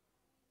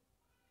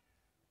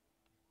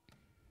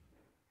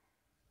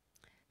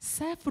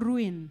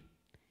 Self-ruin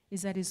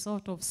is a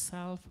result of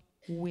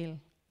self-will.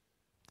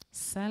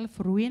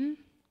 Self-ruin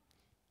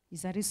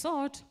is a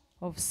result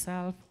of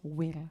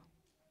self-will.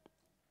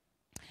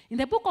 In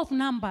the book of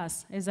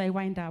Numbers, as I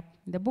wind up,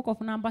 in the book of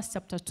Numbers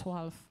chapter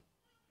 12,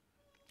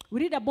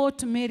 we read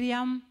about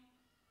Miriam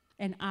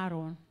and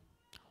Aaron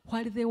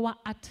while they were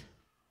at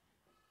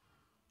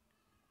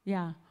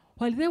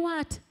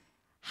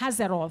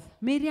Hazeroth.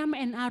 Miriam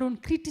and Aaron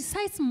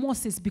criticized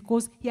Moses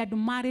because he had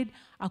married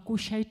a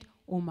Cushite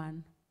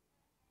woman.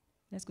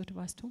 Let's go to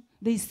verse 2.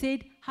 They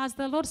said, has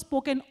the Lord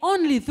spoken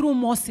only through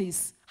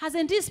Moses?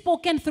 Hasn't he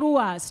spoken through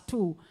us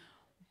too?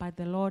 But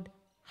the Lord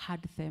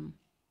heard them.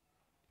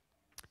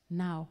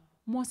 Now,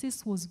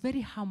 Moses was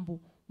very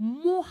humble,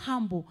 more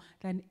humble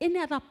than any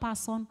other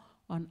person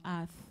on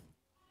earth.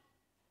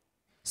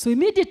 So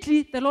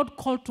immediately the Lord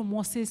called to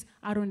Moses,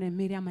 Aaron, and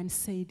Miriam and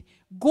said,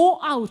 go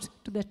out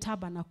to the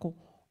tabernacle,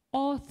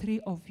 all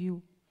 3 of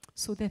you.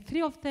 So the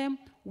 3 of them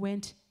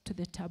went to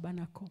the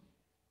tabernacle.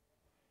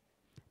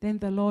 Then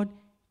the Lord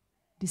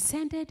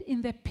descended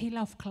in the pillar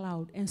of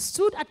cloud and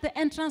stood at the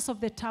entrance of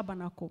the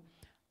tabernacle.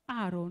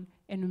 Aaron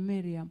and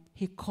Miriam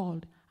he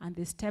called, and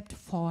they stepped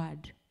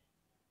forward.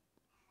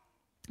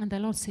 And the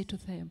Lord said to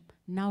them,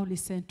 now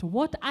listen to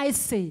what I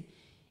say.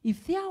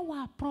 If there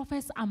were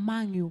prophets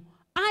among you,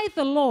 I,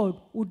 the Lord,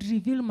 would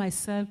reveal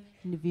myself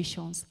in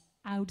visions.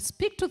 I would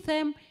speak to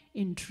them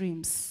in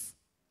dreams.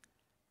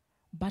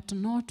 But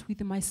not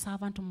with my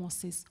servant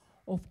Moses.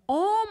 Of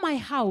all my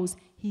house,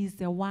 he is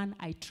the one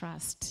I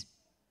trust.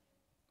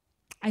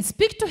 I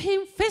speak to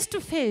him face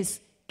to face,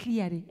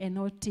 clearly, and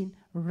not in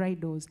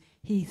riddles.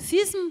 He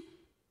sees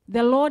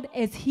the Lord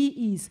as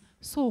he is.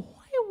 So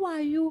why were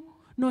you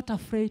not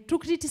afraid to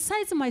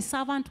criticize my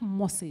servant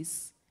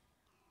Moses?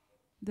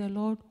 The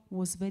Lord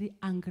was very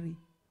angry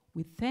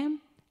with them,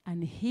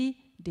 and he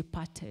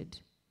departed.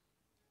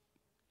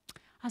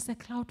 As the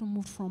cloud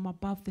moved from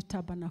above the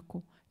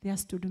tabernacle, there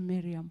stood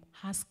Miriam,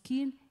 her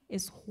skin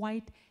as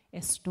white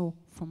as snow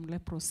from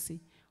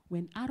leprosy.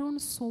 When Aaron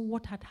saw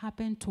what had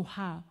happened to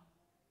her,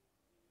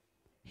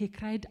 he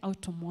cried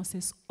out to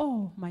Moses,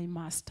 oh, my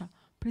master,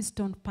 please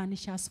don't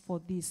punish us for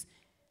this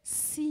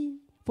sin,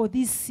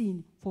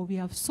 for we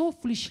have so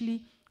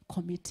foolishly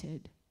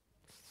committed.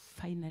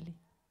 Finally,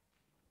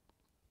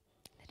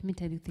 let me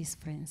tell you this,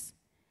 friends.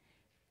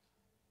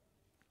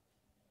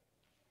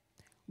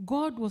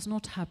 God was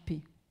not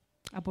happy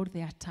about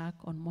the attack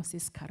on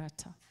Moses'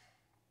 character.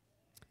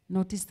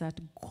 Notice that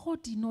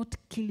God did not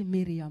kill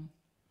Miriam,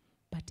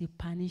 but he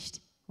punished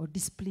or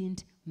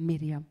disciplined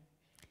Miriam.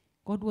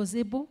 God was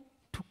able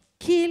to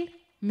kill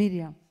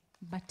Miriam,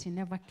 but he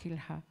never killed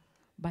her,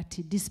 but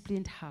he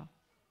disciplined her.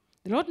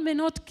 The Lord may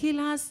not kill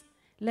us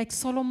like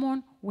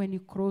Solomon when he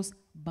crossed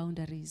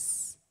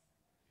boundaries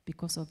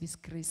because of his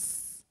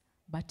grace,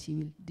 but he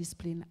will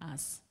discipline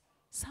us.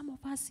 Some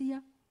of us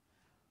here,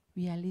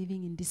 we are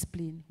living in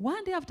discipline,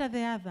 one day after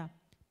the other,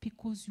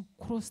 because you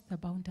crossed the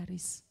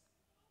boundaries.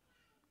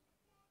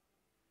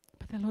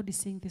 But the Lord is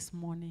saying this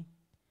morning,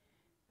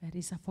 there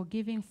is a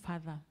forgiving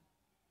Father.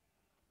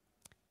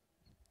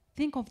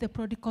 Think of the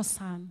prodigal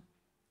son.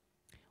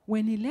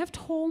 When he left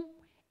home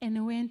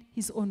and went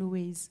his own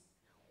ways,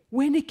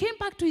 when he came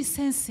back to his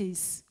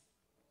senses,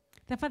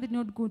 the father did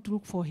not go to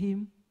look for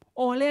him,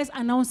 or less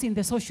announcing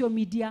the social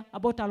media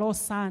about a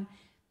lost son.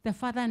 The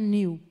father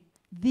knew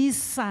this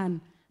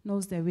son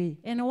knows the way,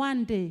 and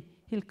one day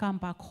he'll come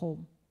back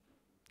home.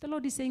 The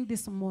Lord is saying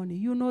this morning,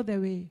 you know the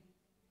way.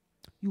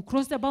 You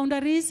cross the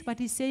boundaries, but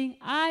he's saying,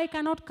 I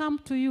cannot come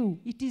to you.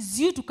 It is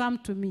you to come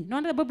to me.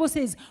 Not the Bible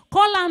says,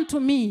 call unto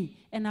me,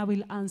 and I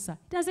will answer.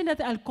 It doesn't say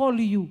that I'll call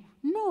you.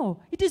 No,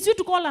 it is you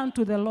to call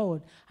unto the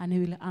Lord, and he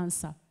will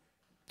answer.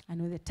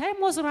 And when the time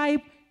was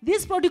ripe,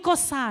 this prodigal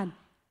son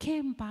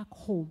came back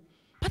home.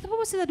 But the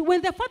Bible says that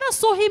when the father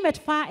saw him at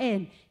far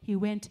end, he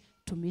went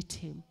to meet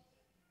him.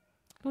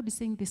 Lord is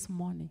saying this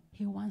morning,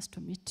 he wants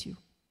to meet you.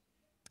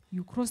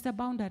 You cross the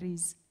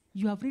boundaries.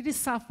 You have really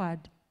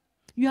suffered.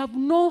 You have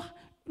no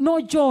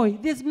joy.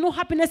 There's no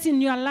happiness in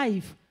your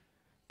life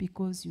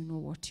because you know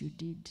what you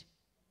did.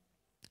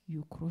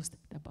 You crossed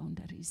the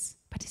boundaries.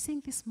 But he's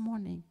saying this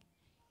morning,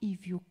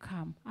 if you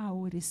come, I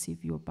will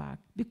receive you back.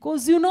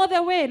 Because you know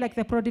the way, like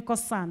the prodigal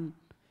son.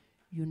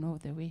 You know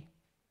the way.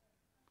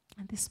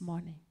 And this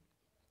morning,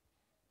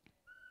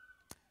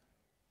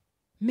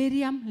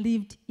 Miriam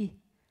lived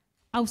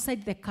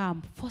outside the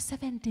camp for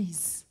 7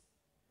 days.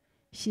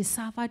 She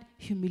suffered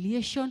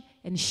humiliation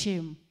and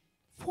shame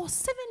for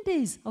 7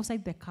 days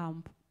outside the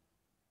camp.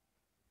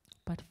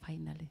 But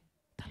finally,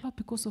 the Lord,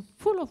 because of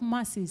full of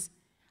mercies,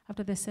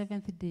 after the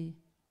 7th day,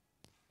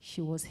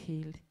 she was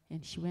healed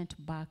and she went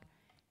back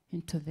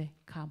into the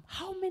camp.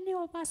 How many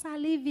of us are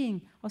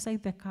living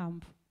outside the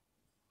camp?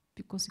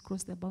 Because we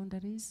crossed the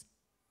boundaries.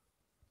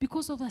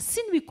 Because of the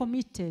sin we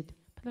committed.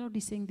 But the Lord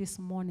is saying this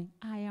morning,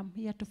 I am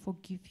here to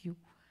forgive you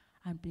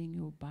and bring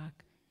you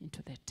back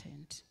into the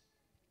tent.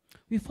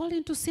 We fall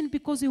into sin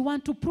because we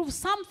want to prove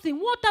something.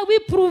 What are we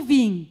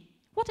proving?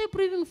 What are you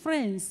proving,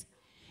 friends?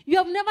 You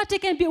have never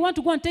taken beer. You want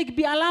to go and take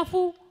beer.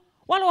 Alafu,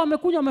 wala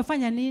wamekuja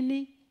wamefanya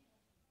nini?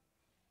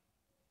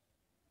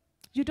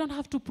 You don't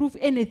have to prove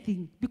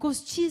anything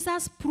because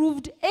Jesus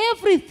proved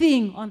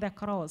everything on the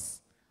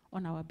cross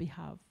on our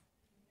behalf.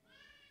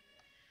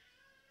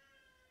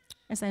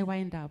 As I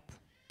wind up,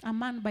 a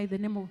man by the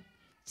name of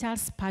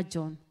Charles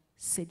Spurgeon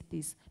said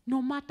this: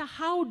 no matter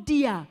how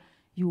dear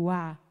you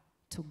are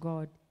to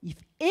God, if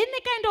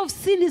any kind of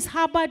sin is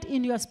harbored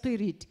in your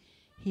spirit,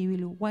 he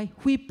will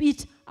whip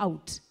it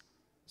out.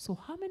 So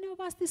how many of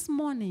us this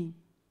morning,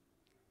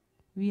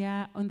 we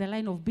are on the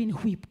line of being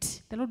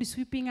whipped? The Lord is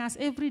whipping us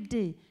every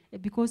day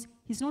because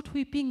he's not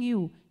whipping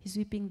you. He's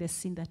whipping the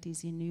sin that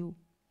is in you.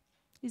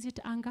 Is it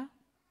anger?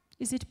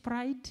 Is it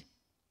pride?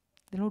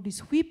 The Lord is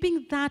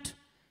whipping that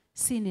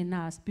sin in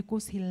us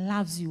because he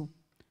loves you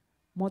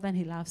more than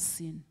he loves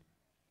sin.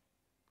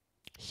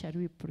 Shall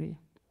we pray?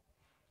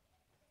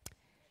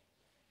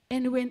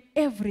 And when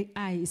every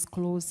eye is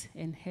closed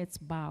and heads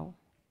bow,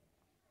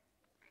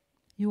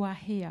 you are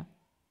here.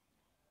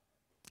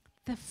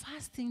 The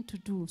first thing to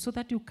do so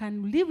that you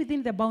can live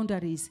within the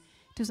boundaries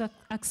is to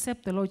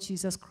accept the Lord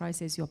Jesus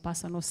Christ as your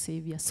personal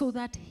Savior so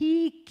that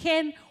he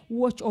can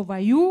watch over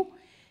you,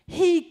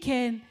 he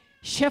can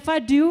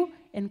shepherd you,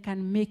 and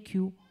can make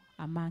you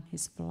among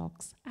his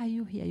flocks. Are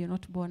you here? You're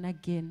not born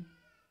again.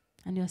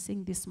 And you're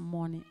saying this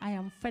morning, I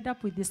am fed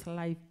up with this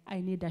life.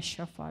 I need a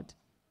shepherd.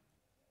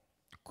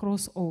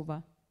 Cross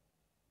over.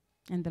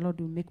 And the Lord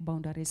will make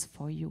boundaries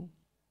for you.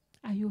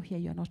 Are you here?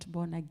 You're not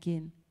born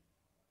again.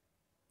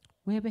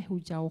 Wewe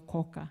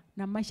hujaokoka.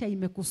 Na maisha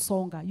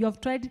imekusonga. You have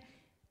tried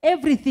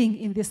everything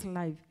in this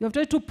life. You have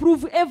tried to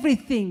prove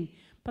everything.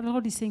 But the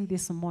Lord is saying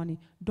this morning,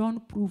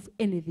 don't prove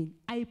anything.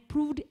 I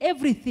proved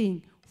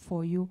everything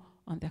for you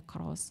on the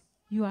cross.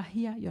 You are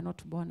here, you're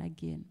not born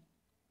again.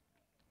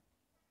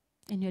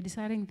 And you're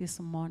deciding this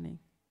morning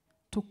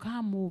to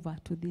come over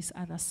to this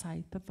other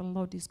side, that the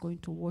Lord is going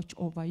to watch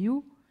over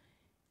you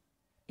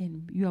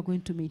and you are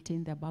going to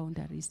maintain the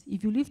boundaries.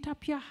 If you lift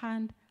up your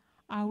hand,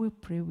 I will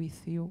pray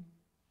with you.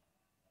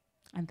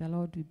 And the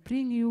Lord will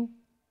bring you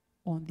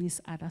on this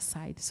other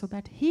side so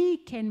that he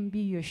can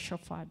be your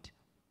shepherd.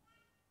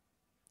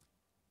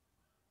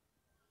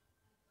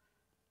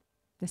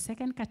 The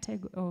second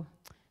category,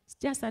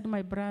 just that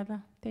my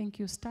brother, thank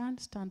you, stand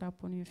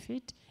up on your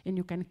feet, and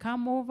you can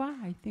come over.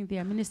 I think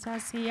there are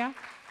ministers here.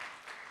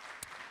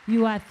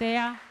 You are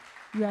there,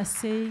 you are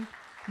saying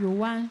you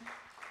want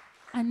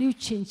a new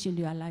change in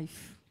your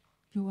life.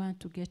 You want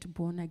to get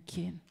born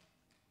again.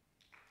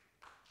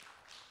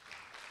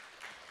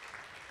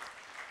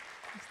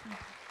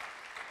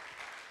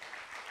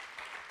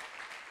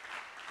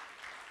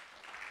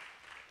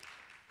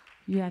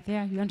 You are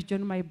there, you want to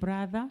join my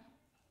brother.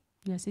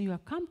 You are saying you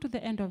have come to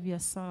the end of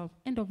yourself,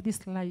 end of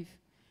this life,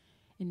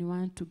 and you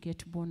want to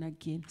get born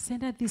again.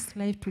 Send this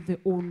life to the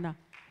owner.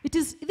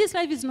 This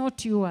life is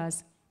not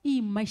yours.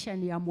 Hii maisha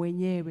ni ya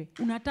mwenyewe.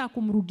 Unataka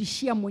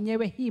kumrudishia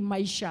mwenyewe hii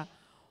maisha.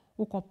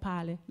 Uko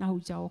pale na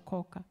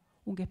hujaokoka.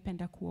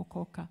 Ungependa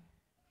kuokoka.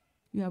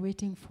 We are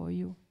waiting for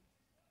you.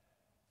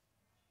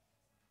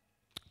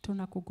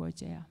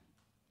 Tunakugojea.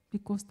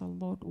 Because the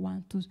Lord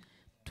wants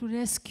to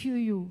rescue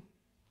you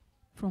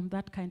from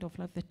that kind of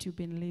life that you've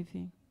been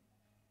living.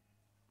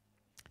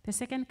 The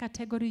second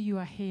category, you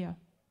are here.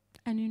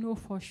 And you know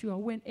for sure,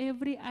 when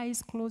every eye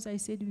is closed, I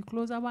said we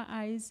close our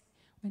eyes.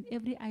 When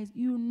every eye,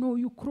 you know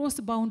you cross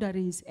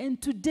boundaries.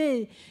 And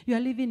today, you are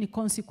living in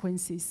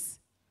consequences.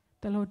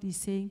 The Lord is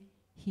saying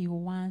he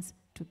wants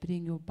to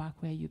bring you back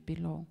where you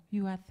belong.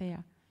 You are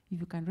there. If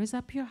you can raise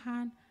up your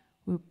hand,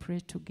 we'll pray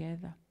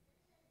together.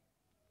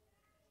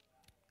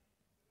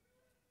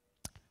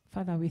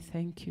 Father, we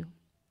thank you.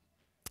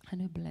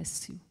 And we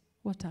bless you.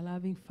 What a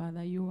loving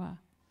Father you are.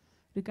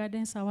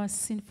 Regardless of our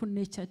sinful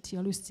nature,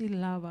 you still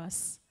love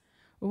us.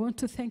 We want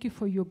to thank you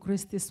for your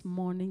grace this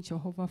morning,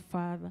 Jehovah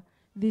Father.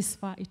 This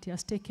far it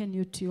has taken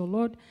you to your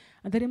Lord.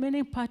 And the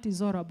remaining part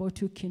is all about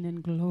you, King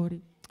and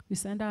glory. We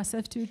send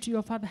ourselves to you, to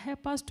your Father.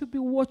 Help us to be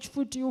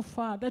watchful to you,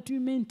 Father, that we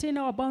maintain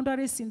our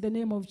boundaries in the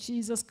name of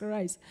Jesus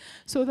Christ.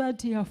 So that,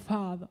 dear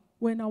Father,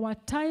 when our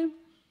time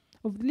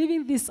of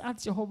leaving this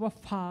earth, Jehovah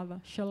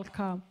Father, shall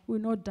come, we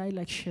will not die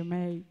like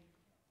Shimei.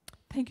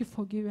 Thank you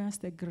for giving us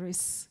the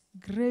grace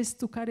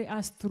to carry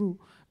us through.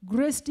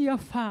 Grace, dear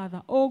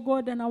Father, oh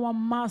God and our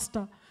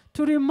Master,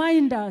 to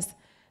remind us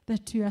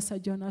that you are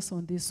sojourners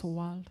on this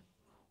world.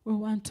 We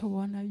want to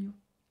honor you.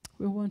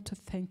 We want to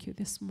thank you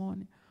this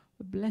morning.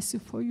 We bless you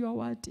for your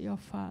word, dear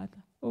Father,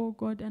 oh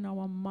God and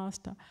our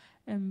Master.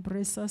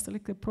 Embrace us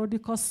like the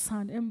prodigal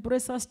son.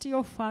 Embrace us,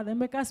 dear Father.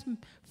 Make us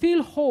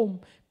feel home,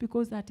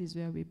 because that is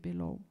where we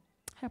belong.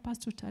 Help us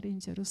to tarry in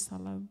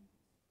Jerusalem,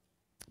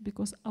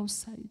 because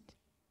outside,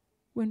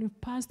 when we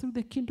pass through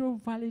the kingdom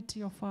of valley,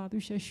 dear Father,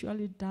 we shall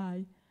surely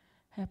die.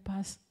 Help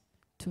us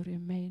to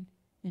remain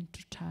and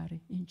to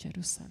tarry in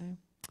Jerusalem.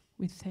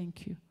 We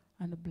thank you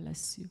and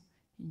bless you.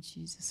 In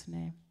Jesus'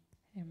 name,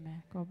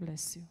 amen. God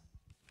bless you.